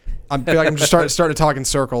 but I feel like I'm just starting to talk in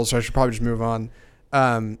circles, so I should probably just move on.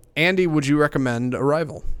 Andy, would you recommend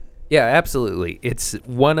Arrival? Yeah, absolutely. It's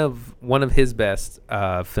one of his best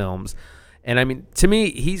films. And I mean, to me,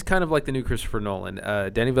 he's kind of like the new Christopher Nolan.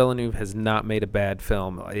 Denis Villeneuve has not made a bad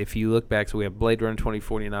film. If you look back, so we have Blade Runner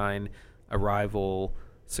 2049, Arrival,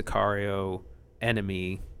 Sicario,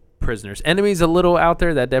 Enemy, Prisoners. Enemy's a little out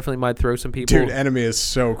there. That definitely might throw some people. Dude, Enemy is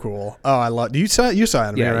so cool. Oh, I love. You saw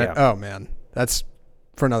Enemy, right? Yeah. Oh man, that's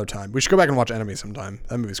for another time. We should go back and watch Enemy sometime.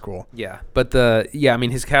 That movie's cool. Yeah, but I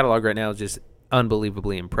mean, his catalog right now is just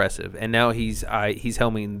unbelievably impressive. And now he's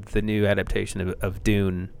helming the new adaptation of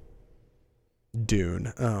Dune.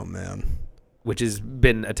 Dune. Oh man. which has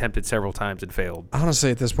been attempted several times and failed.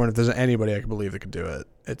 Honestly, at this point, if there's anybody I can believe that could do it,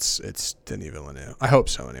 it's Denis Villeneuve. I hope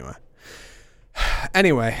so, anyway.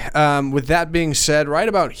 Anyway, with that being said, right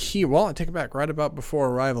about here, well, I take it back, right about before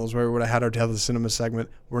Arrival is where we would have had our Tale of the Cinema segment.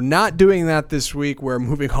 We're not doing that this week. We're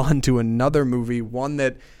moving on to another movie, one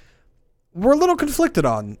that we're a little conflicted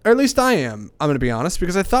on, or at least I am, I'm going to be honest,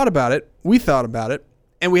 because I thought about it, we thought about it,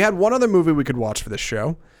 and we had one other movie we could watch for this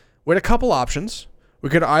show. We had a couple options. We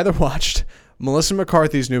could have either watched Melissa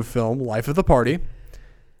McCarthy's new film, Life of the Party,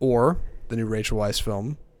 or the new Rachel Weisz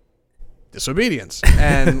film, Disobedience.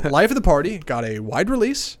 And Life of the Party got a wide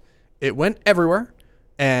release. It went everywhere.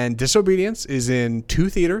 And Disobedience is in 2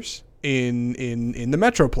 theaters in the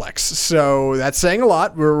Metroplex. So that's saying a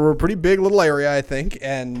lot. We're a pretty big little area, I think.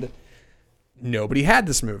 And nobody had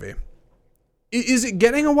this movie. Is it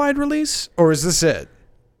getting a wide release? Or is this it?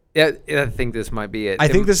 Yeah, I think this might be it. I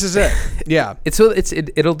think this is it. Yeah.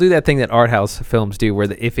 It'll do that thing that art house films do, where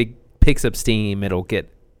if it picks up steam, it'll get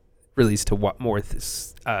released to more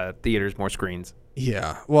theaters, more screens.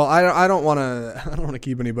 Yeah. Well, I don't want to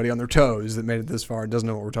keep anybody on their toes that made it this far and doesn't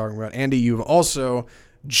know what we're talking about. Andy, you've also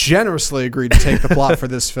generously agreed to take the plot for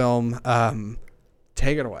this film.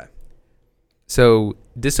 Take it away. So,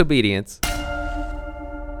 Disobedience.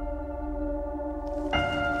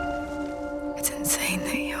 It's insane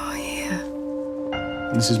that you're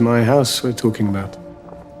here. This is my house we're talking about.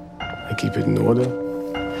 I keep it in order.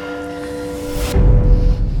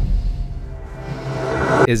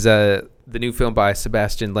 Is the new film by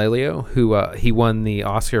Sebastian Lelio, who he won the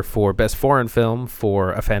Oscar for Best Foreign Film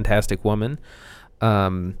for A Fantastic Woman,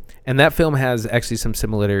 and that film has actually some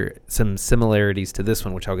similarities to this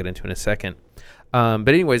one, which I'll get into in a second. But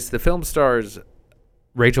anyways, the film stars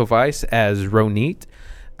Rachel Weisz as Ronit,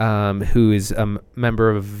 who is a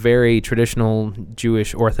member of a very traditional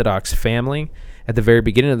Jewish Orthodox family. At the very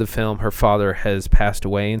beginning of the film, her father has passed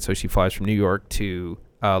away, and so she flies from New York to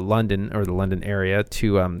London, or the London area,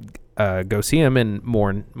 to go see him and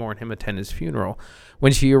mourn him, attend his funeral.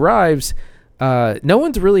 When she arrives, no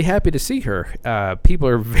one's really happy to see her. People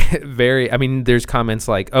are very. I mean, there's comments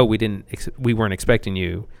like, "Oh, we weren't expecting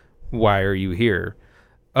you. Why are you here?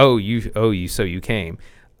 So you came."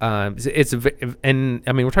 And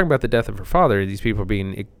I mean, we're talking about the death of her father. These people are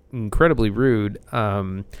being incredibly rude.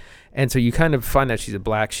 And so you kind of find out she's a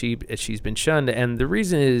black sheep. She's been shunned. And the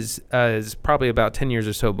reason is probably about 10 years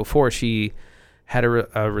or so before, she had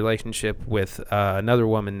a relationship with another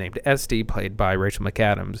woman named Esty, played by Rachel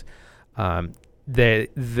McAdams.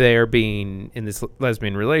 They're being in this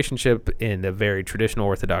lesbian relationship in a very traditional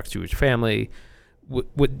Orthodox Jewish family.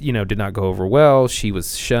 Did not go over well. She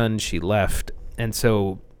was shunned. She left. And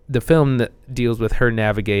so the film that deals with her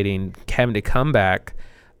navigating, having to come back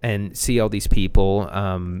and see all these people.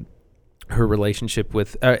 Her relationship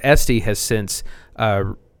with Esty has since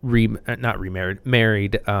married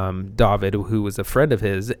David, who was a friend of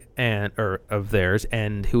his of theirs,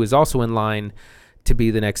 and who is also in line to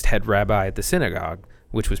be the next head rabbi at the synagogue,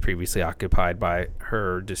 which was previously occupied by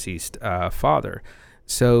her deceased father.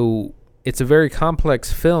 So it's a very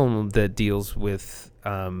complex film that deals with,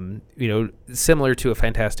 similar to A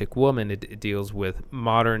Fantastic Woman. It deals with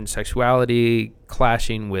modern sexuality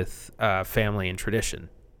clashing with family and tradition.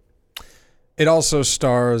 It also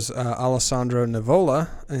stars Alessandro Nivola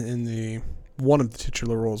in one of the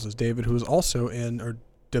titular roles as David, who is also in,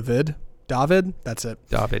 David, that's it.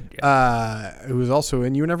 David, yeah. Who is also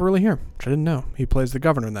in You Were Never Really Here, which I didn't know. He plays the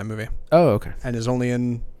governor in that movie. Oh, okay. And is only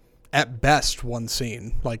in, at best, one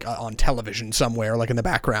scene, like on television somewhere, like in the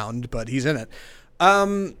background, but he's in it.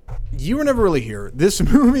 You Were Never Really Here. This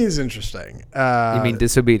movie is interesting. You mean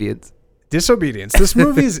Disobedience? Disobedience. This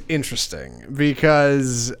movie is interesting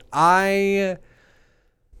because I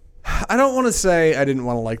don't want to say I didn't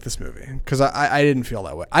want to like this movie, because I didn't feel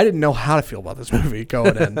that way. I didn't know how to feel about this movie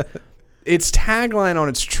going in. Its tagline on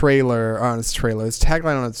its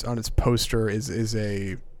poster is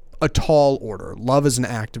a tall order. Love is an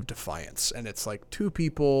act of defiance. And it's like two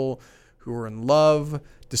people who are in love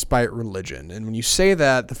despite religion. And when you say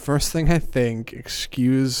that, the first thing I think,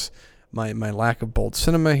 excuse my lack of bold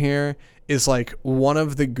cinema here, is like one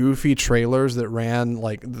of the goofy trailers that ran,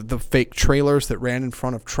 like the fake trailers that ran in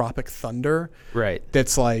front of Tropic Thunder. Right.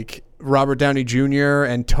 That's like Robert Downey Jr.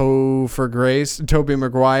 and Tobey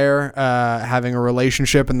Maguire having a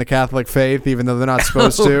relationship in the Catholic faith, even though they're not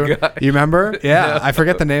supposed to. God. You remember? Yeah, No. I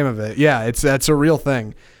forget the name of it. Yeah, that's a real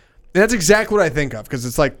thing. And that's exactly what I think of, because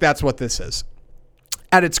it's like that's what this is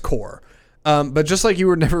at its core. But just like You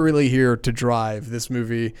Were Never Really Here to drive, this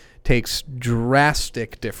movie takes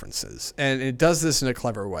drastic differences, and it does this in a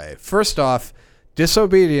clever way. First off,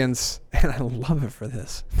 Disobedience, and I love it for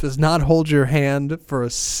this, does not hold your hand for a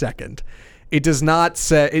second. It does not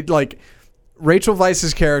say it like Rachel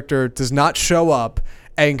Weisz's character does not show up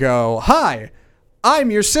and go, "Hi,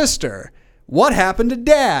 I'm your sister. What happened to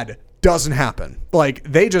Dad?" Doesn't happen. Like,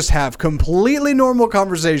 they just have completely normal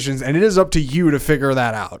conversations, and it is up to you to figure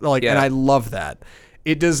that out. Like, and I love that.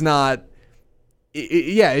 It does not.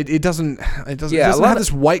 It doesn't have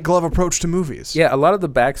this white glove approach to movies. Yeah, a lot of the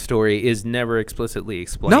backstory is never explicitly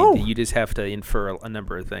explained. No. You just have to infer a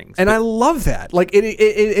number of things. And I love that. Like,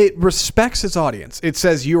 it respects its audience. It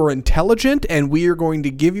says you are intelligent, and we are going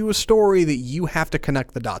to give you a story that you have to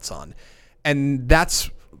connect the dots on. And that's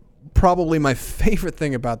probably my favorite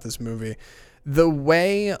thing about this movie. The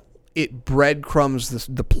way it breadcrumbs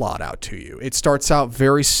the plot out to you. It starts out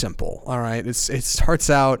very simple, all right? It starts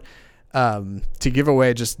out... to give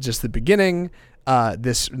away just the beginning,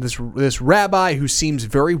 this rabbi who seems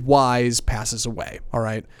very wise passes away. All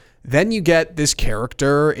right. Then you get this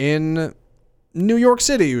character in New York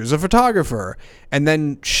City who's a photographer, and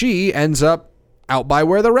then she ends up out by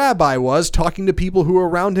where the rabbi was talking to people who were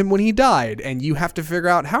around him when he died, and you have to figure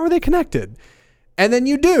out how are they connected. And then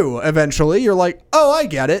you do eventually. You're like, oh, I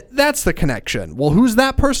get it. That's the connection. Well, who's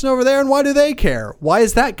that person over there, and why do they care? Why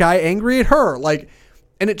is that guy angry at her? Like.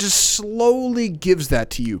 And it just slowly gives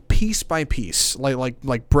that to you, piece by piece,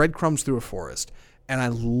 like breadcrumbs through a forest. And I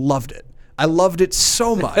loved it. I loved it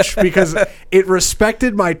so much because it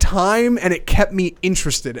respected my time and it kept me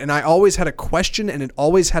interested. And I always had a question and it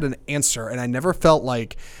always had an answer. And I never felt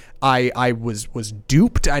like I was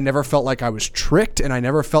duped. I never felt like I was tricked. And I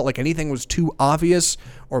never felt like anything was too obvious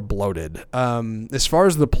or bloated. As far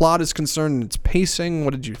as the plot is concerned and its pacing,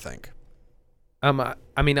 what did you think?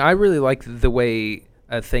 I mean, I really like the way...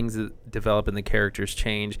 things that develop and the characters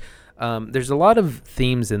change. There's a lot of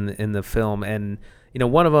themes in the film, and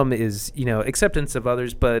one of them is acceptance of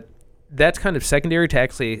others, but that's kind of secondary to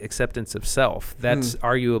actually acceptance of self. That's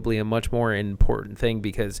arguably a much more important thing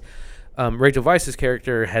because Rachel Weisz's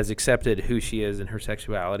character has accepted who she is and her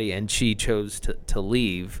sexuality, and she chose to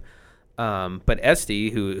leave. But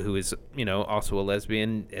Esty, who is also a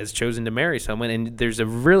lesbian, has chosen to marry someone, and there's a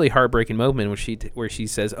really heartbreaking moment where she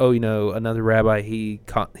says, "Oh, another rabbi he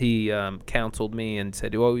counseled me and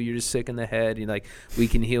said, oh, you're just sick in the head, and like we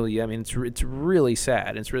can heal you." I mean, it's really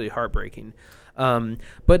sad. It's really heartbreaking.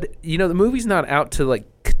 But the movie's not out to like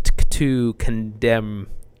to condemn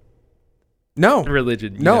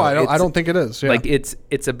religion. No, I don't think it is. Yeah. Like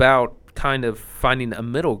it's about kind of finding a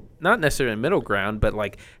middle, not necessarily a middle ground, but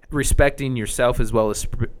like respecting yourself as well as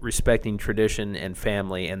respecting tradition and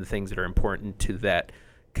family and the things that are important to that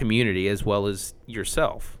community as well as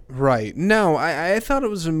yourself. Right. No, I thought it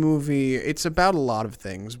was a movie. It's about a lot of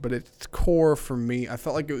things, but at its core for me, I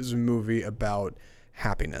felt like it was a movie about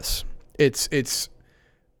happiness. It's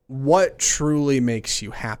what truly makes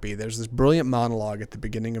you happy. There's this brilliant monologue at the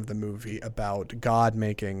beginning of the movie about God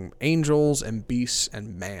making angels and beasts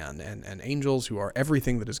and man, and angels who are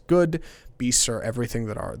everything that is good, beasts are everything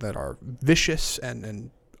that are vicious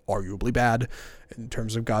and arguably bad in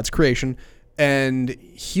terms of God's creation, and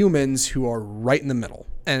humans who are right in the middle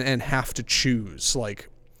and have to choose.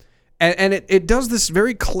 And it does this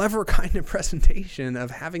very clever kind of presentation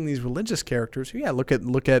of having these religious characters who,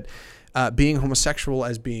 look at being homosexual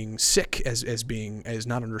as being sick, as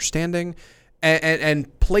not understanding,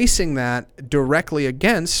 and placing that directly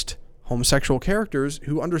against homosexual characters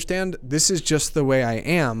who understand this is just the way I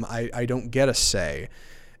am. I don't get a say,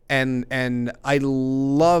 and I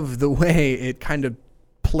love the way it kind of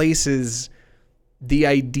places the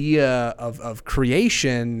idea of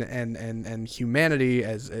creation and humanity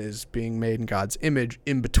as being made in God's image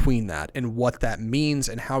in between that, and what that means,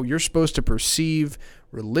 and how you're supposed to perceive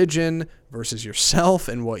religion versus yourself,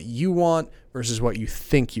 and what you want versus what you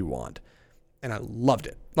think you want. And I loved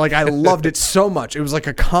it. I loved it so much. It was like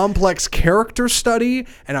a complex character study,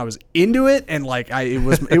 and I was into it, and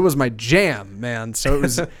it was my jam, man. So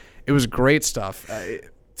it was great stuff.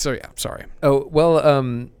 Sorry. Oh, well,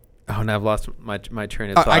 oh, now I've lost my train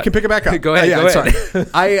of thought. I can pick it back up. Go ahead. Go ahead.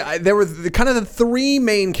 Sorry. There were the three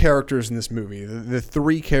main characters in this movie. The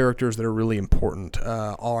three characters that are really important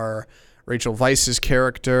are Rachel Weisz's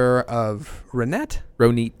character of Ronit.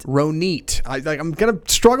 I'm gonna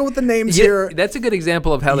struggle with the names here. That's a good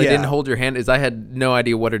example of how they didn't hold your hand. Is I had no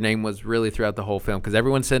idea what her name was really throughout the whole film because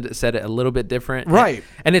everyone said it a little bit different. Right.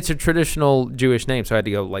 And it's a traditional Jewish name, so I had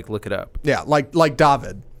to go look it up. Yeah, like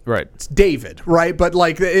David. Right. It's David, right? But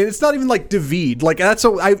like, it's not even like David. Like I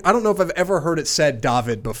don't know if I've ever heard it said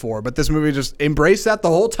David before, but this movie just embraced that the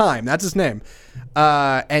whole time. That's his name.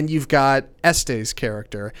 And you've got Este's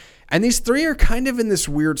character, and these three are kind of in this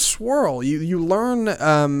weird swirl. You learn,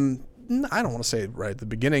 I don't want to say it right at the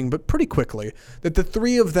beginning, but pretty quickly, that the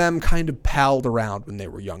three of them kind of palled around when they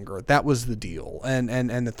were younger. That was the deal,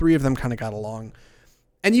 and the three of them kind of got along.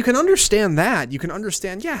 And you can understand that. You can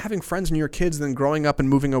understand, having friends when you're kids, and then growing up and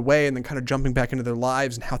moving away, and then kind of jumping back into their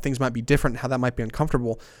lives, and how things might be different, and how that might be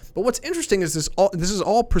uncomfortable. But what's interesting is this is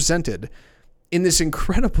all presented in this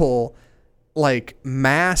incredible, like,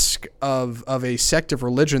 mask of a sect of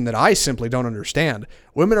religion that I simply don't understand.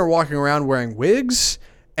 Women are walking around wearing wigs,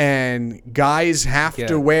 and guys have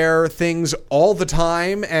to wear things all the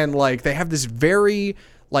time, and like they have this very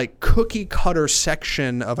like cookie cutter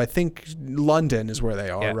section of, I think London is where they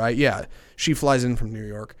are, right? Yeah. She flies in from New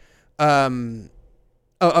York,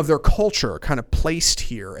 of their culture kind of placed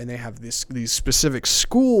here. And they have these specific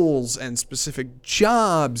schools and specific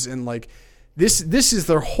jobs. And like, this is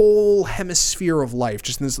their whole hemisphere of life.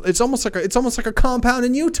 Just in this, it's almost like a compound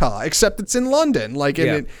in Utah, except it's in London. Like,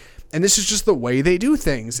 and this is just the way they do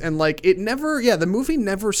things. And like, the movie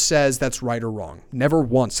never says that's right or wrong. Never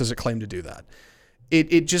once does it claim to do that.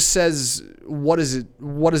 It just says, what does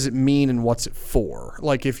it mean and what's it for?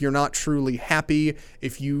 Like, if you're not truly happy,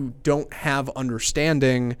 if you don't have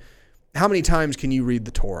understanding, how many times can you read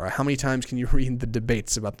the Torah? How many times can you read the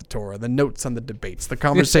debates about the Torah, the notes on the debates, the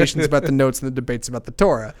conversations about the notes and the debates about the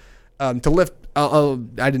Torah? I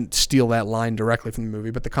didn't steal that line directly from the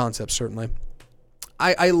movie, but the concept certainly.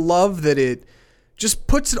 I love that it just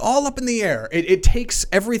puts it all up in the air. It takes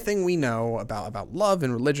everything we know about love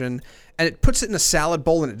and religion, and it puts it in a salad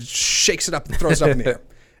bowl, and it just shakes it up and throws it up in the air.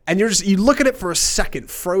 And you look at it for a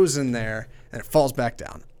second, frozen there, and it falls back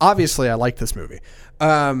down. Obviously, I like this movie.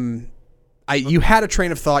 You had a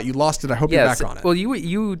train of thought. You lost it. I hope you're back on it. Well,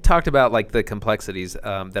 you talked about like the complexities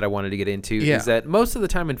that I wanted to get into. Yeah. Is that most of the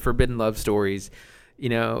time in forbidden love stories, you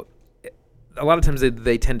know, a lot of times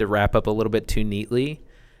they tend to wrap up a little bit too neatly.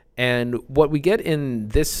 And what we get in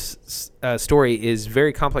this story is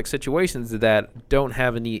very complex situations that don't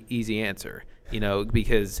have an easy answer, you know,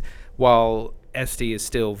 because while Este is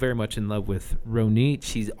still very much in love with Ronit,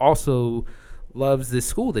 she also loves this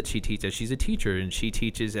school that she teaches. She's a teacher, and she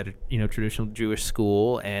teaches at a traditional Jewish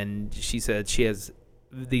school, and she said she has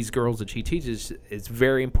these girls that she teaches is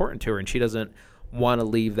very important to her, and she doesn't want to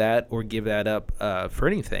leave that or give that up for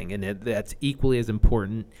anything, and that's equally as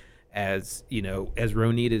important as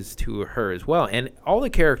Ronit is to her as well. And all the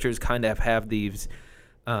characters kind of have these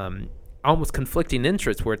almost conflicting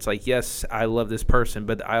interests where it's like, yes, I love this person,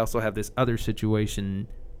 but I also have this other situation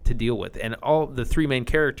to deal with. And all the three main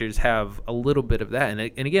characters have a little bit of that.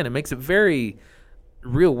 And again, it makes it very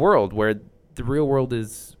real world, where the real world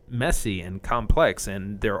is messy and complex,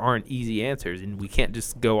 and there aren't easy answers, and we can't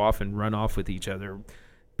just go off and run off with each other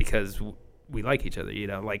because we like each other,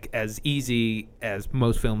 like as easy as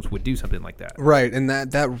most films would do something like that. Right, and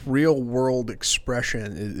that real world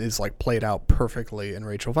expression is like played out perfectly in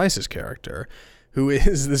Rachel Weisz's character, who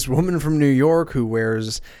is this woman from New York who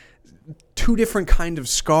wears two different kind of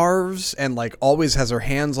scarves and like always has her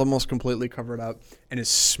hands almost completely covered up, and is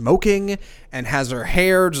smoking and has her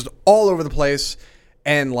hair just all over the place,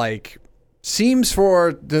 and like seems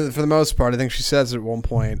for the most part, I think she says at one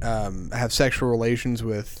point, have sexual relations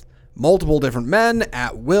with multiple different men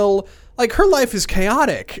at will. Like, her life is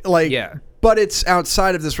chaotic, but it's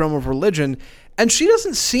outside of this realm of religion, and she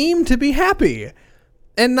doesn't seem to be happy,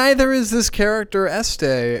 and neither is this character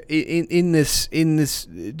Este in this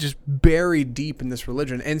just buried deep in this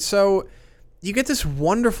religion. And so you get this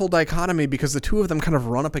wonderful dichotomy because the two of them kind of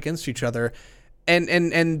run up against each other, and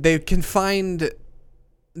they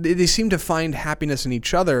seem to find happiness in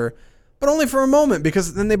each other, but only for a moment,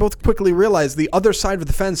 because then they both quickly realize the other side of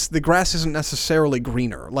the fence, the grass isn't necessarily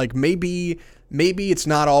greener. Like, maybe it's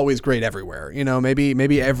not always great everywhere.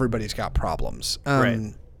 Maybe everybody's got problems.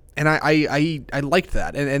 Right. And I liked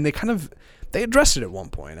that. And they addressed it at one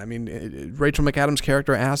point. I mean, Rachel McAdams'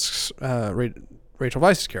 character asks Rachel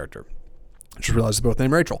Weisz's character, I just realized they both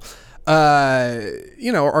named Rachel,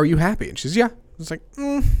 are you happy? And she's, yeah. It's like,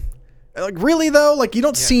 Like, really, though? Like, you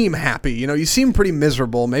don't seem happy. You seem pretty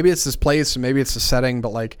miserable. Maybe it's this place, maybe it's the setting,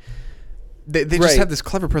 but, like, they just have this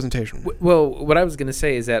clever presentation. Well, what I was going to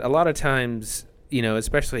say is that a lot of times,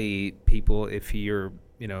 especially people, if you're,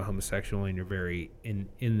 homosexual and you're very in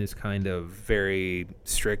this kind of very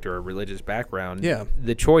strict or religious background,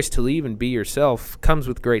 the choice to leave and be yourself comes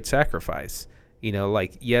with great sacrifice. You know,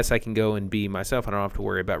 like, yes, I can go and be myself. I don't have to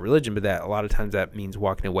worry about religion, but that a lot of times that means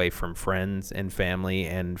walking away from friends and family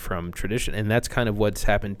and from tradition. And that's kind of what's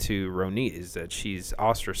happened to Ronit, is that she's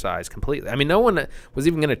ostracized completely. I mean, no one was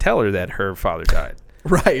even going to tell her that her father died.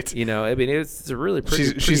 Right. You know, I mean, it's a really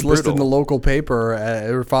pretty she's listed in the local paper.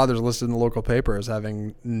 Her father's listed in the local paper as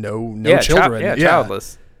having no children.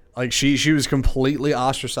 Childless. Like she was completely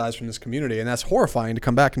ostracized from this community, and that's horrifying to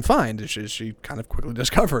come back and find. She kind of quickly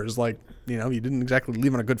discovers, like, you know, you didn't exactly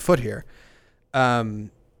leave on a good foot here. I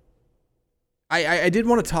did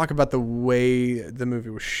want to talk about the way the movie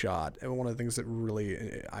was shot, and one of the things that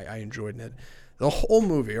really I enjoyed in it. The whole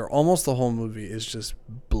movie, or almost the whole movie, is just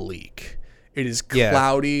bleak. It is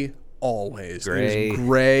cloudy always. Gray. It is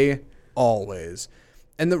gray always.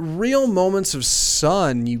 And the real moments of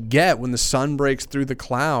sun you get when the sun breaks through the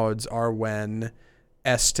clouds are when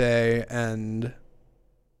Este and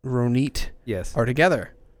Ronit are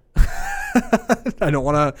together. I don't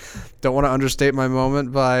want to understate my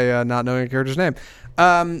moment by not knowing a character's name.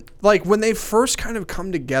 Like when they first kind of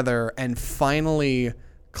come together and finally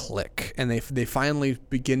click, and they finally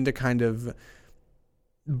begin to kind of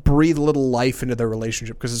breathe a little life into their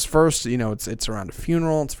relationship, because it's first, you know, it's around a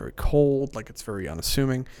funeral, it's very cold, like it's very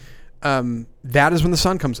unassuming. That is when the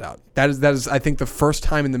sun comes out. That is I think the first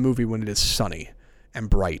time in the movie when it is sunny and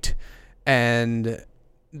bright, and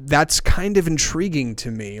that's kind of intriguing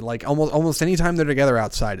to me. Like almost any time they're together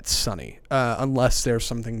outside, it's sunny, unless there's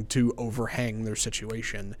something to overhang their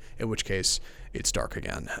situation, in which case it's dark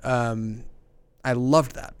again. I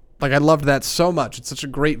loved that. Like, I loved that so much. It's such a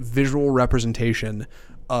great visual representation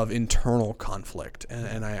of internal conflict,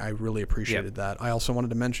 and I really appreciated that. I also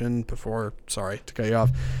wanted to mention before, sorry to cut you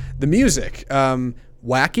off, the music.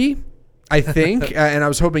 Wacky, I think, and I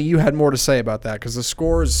was hoping you had more to say about that, because the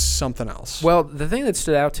score is something else. Well, the thing that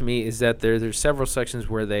stood out to me is that there's several sections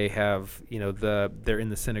where they have, you know, they're in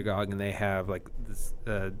the synagogue and they have like this,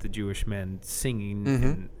 the Jewish men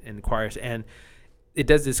singing in the choirs, and it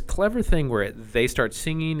does this clever thing where they start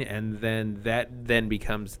singing, and then that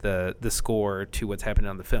becomes the score to what's happening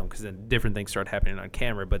on the film, because then different things start happening on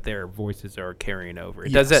camera, but their voices are carrying over.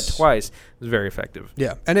 It does that twice. It was very effective.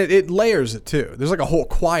 Yeah, and it layers it too. There's like a whole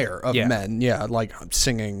choir of men, like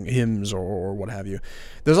singing hymns or what have you.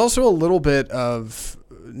 There's also a little bit of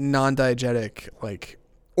non-diegetic, like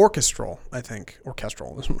orchestral is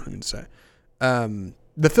what I mean to say.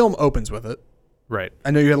 The film opens with it. Right.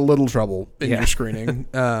 I know you had a little trouble in your screening,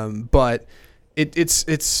 but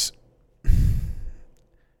it's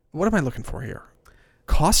what am I looking for here?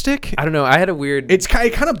 Caustic? I don't know. I had a weird. It's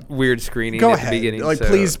kind of weird screening at the beginning. Like,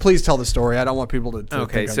 please tell the story. I don't want people to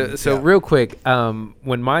okay, think so real quick,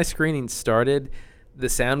 when my screening started, the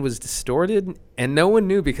sound was distorted, and no one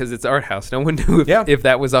knew, because it's art house. No one knew if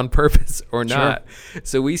that was on purpose or not.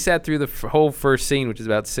 So we sat through the whole first scene, which is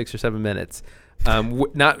about 6 or 7 minutes.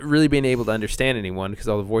 Not really being able to understand anyone, because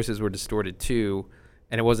all the voices were distorted too,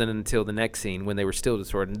 and it wasn't until the next scene when they were still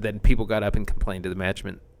distorted then people got up and complained to the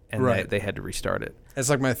management, and they had to restart it. It's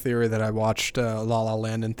like my theory that I watched La La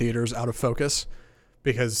Land in theaters out of focus,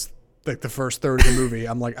 because like the first third of the movie,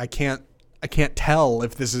 I'm like, I can't tell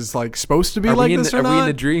if this is like supposed to be like this or not. Are we in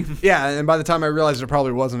a dream? Yeah, and by the time I realized it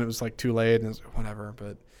probably wasn't, it was like too late, and it was whatever.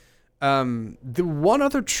 But the one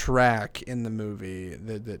other track in the movie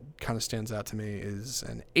that kind of stands out to me is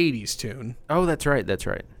an 80s tune. Oh, that's right.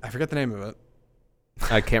 I forget the name of it.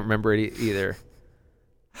 I can't remember it either.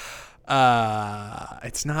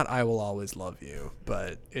 It's not I Will Always Love You,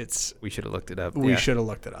 but it's... We should have looked it up. We should have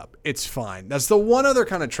looked it up. It's fine. That's the one other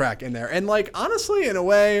kind of track in there. And like, honestly, in a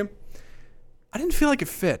way, I didn't feel like it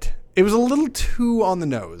fit. It was a little too on the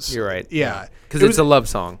nose. You're right. Yeah. Because it's a love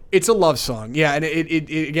song. It's a love song. Yeah. And it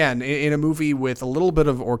again, in a movie with a little bit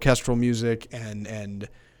of orchestral music and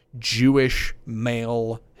Jewish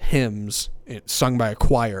male hymns sung by a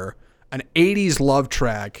choir, an 80s love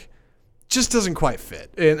track just doesn't quite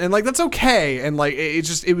fit. And like, that's okay. And like,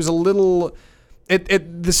 it was a little,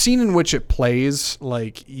 the scene in which it plays,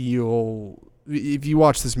 like if you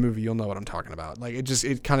watch this movie, you'll know what I'm talking about. Like,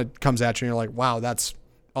 it kind of comes at you and you're like, wow, that's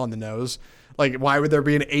on the nose. Like, why would there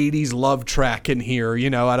be an 80s love track in here,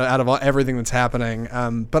 out of everything that's happening?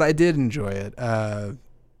 But I did enjoy it.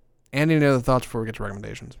 Andy, any other thoughts before we get to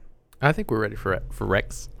recommendations? I think we're ready for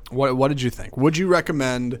Rex. What did you think? Would you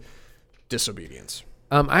recommend Disobedience?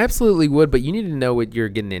 I absolutely would, but you need to know what you're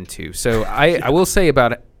getting into. So I will say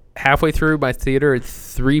about halfway through my theater,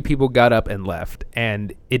 3 people got up and left,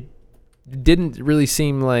 and it didn't really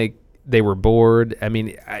seem like they were bored. I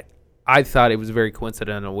mean, I thought it was very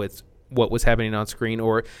coincidental with what was happening on screen,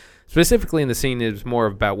 or specifically in the scene, it was more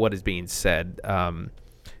about what is being said.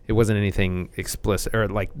 It it wasn't anything explicit, or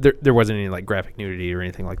like there wasn't any like graphic nudity or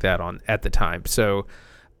anything like that on at the time. So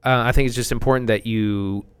I think it's just important that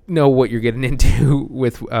you know what you're getting into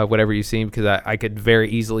with whatever you've seen, because I could very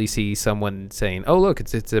easily see someone saying, oh look,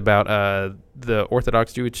 it's about the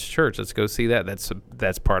Orthodox Jewish Church, let's go see that,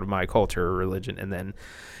 that's part of my culture or religion, and then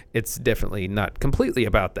it's definitely not completely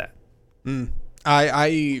about that.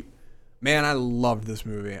 I loved this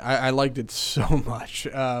movie. I liked it so much.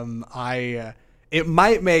 It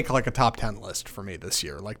might make like a top 10 list for me this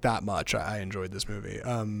year, like that much. I enjoyed this movie.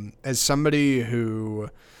 As somebody who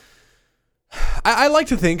I like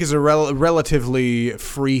to think is a relatively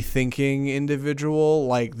free-thinking individual,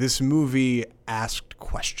 like this movie asked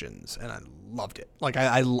questions, and I loved it. Like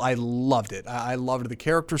I loved it. I loved the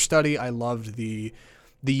character study. I loved the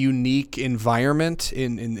unique environment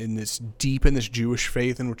in this Jewish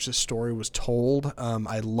faith in which this story was told.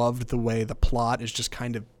 I loved the way the plot is just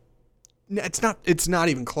kind of, it's not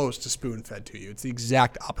even close to spoon-fed to you. It's the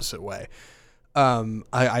exact opposite way.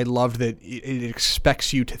 I loved that it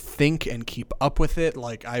expects you to think and keep up with it.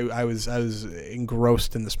 Like I was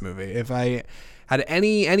engrossed in this movie. If I had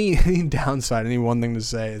any downside, any one thing to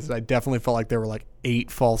say, is I definitely felt like there were like 8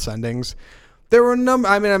 false endings. There were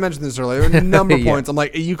I mentioned this earlier. There were a number of points. I'm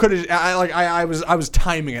like, you could have. I was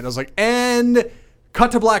timing it. I was like, and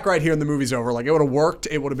cut to black right here, and the movie's over. Like it would have worked.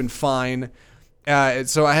 It would have been fine.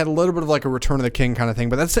 So I had a little bit of like a Return of the King kind of thing.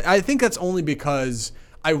 But I think that's only because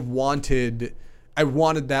I wanted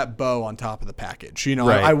that bow on top of the package. You know,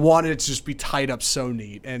 right. I wanted it to just be tied up so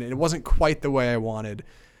neat, and it wasn't quite the way I wanted.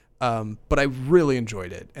 But I really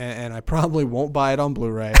enjoyed it, and I probably won't buy it on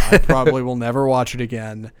Blu-ray. I probably will never watch it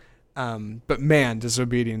again. But man,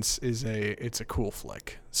 Disobedience it's a cool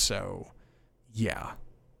flick. So yeah,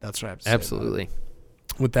 that's what I have to say. Absolutely.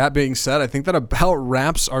 With that being said, I think that about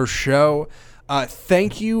wraps our show.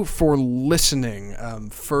 Thank you for listening.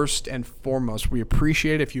 First and foremost, we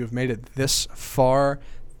appreciate it if you have made it this far.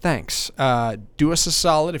 Thanks. Do us a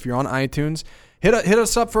solid if you're on iTunes. Hit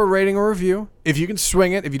us up for a rating or review if you can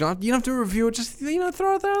swing it. If you don't have to review it. Just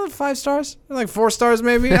throw it there 5 stars, like 4 stars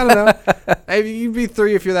maybe. I don't know. Maybe you'd be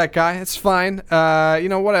 3 if you're that guy. It's fine.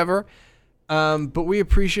 Whatever. But we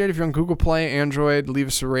appreciate it if you're on Google Play, Android. Leave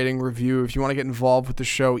us a rating, review. If you want to get involved with the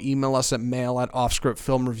show, email us at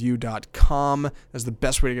mail@offscriptfilmreview.com. That's the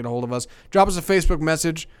best way to get a hold of us. Drop us a Facebook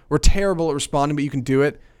message. We're terrible at responding, but you can do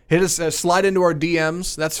it. Hit us, slide into our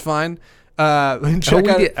DMs. That's fine.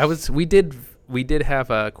 We did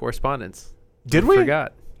have correspondence. Did we?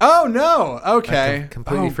 Forgot. Oh no. Okay. I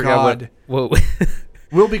completely forgot what.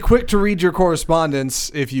 We'll be quick to read your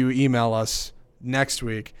correspondence if you email us next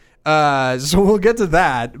week. So we'll get to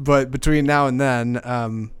that, but between now and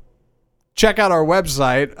then, check out our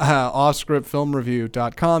website,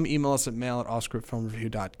 offscriptfilmreview.com. Email us at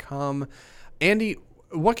mail@offscriptfilmreview.com. Andy,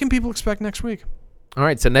 what can people expect next week? All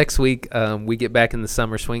right, so next week we get back in the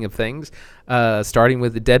summer swing of things, starting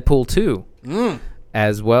with the Deadpool 2,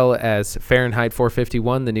 as well as Fahrenheit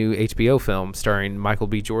 451, the new HBO film starring Michael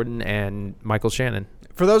B. Jordan and Michael Shannon.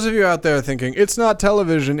 For those of you out there thinking, it's not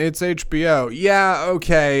television, it's HBO. Yeah,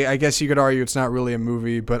 okay, I guess you could argue it's not really a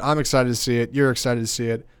movie, but I'm excited to see it. You're excited to see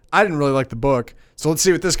it. I didn't really like the book, so let's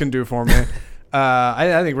see what this can do for me.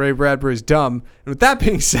 I think Ray Bradbury's dumb. And with that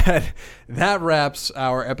being said, that wraps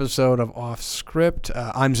our episode of Off Script.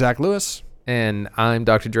 I'm Zach Lewis. And I'm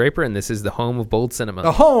Dr. Draper, and this is the home of bold cinema.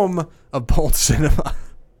 The home of bold cinema.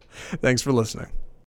 Thanks for listening.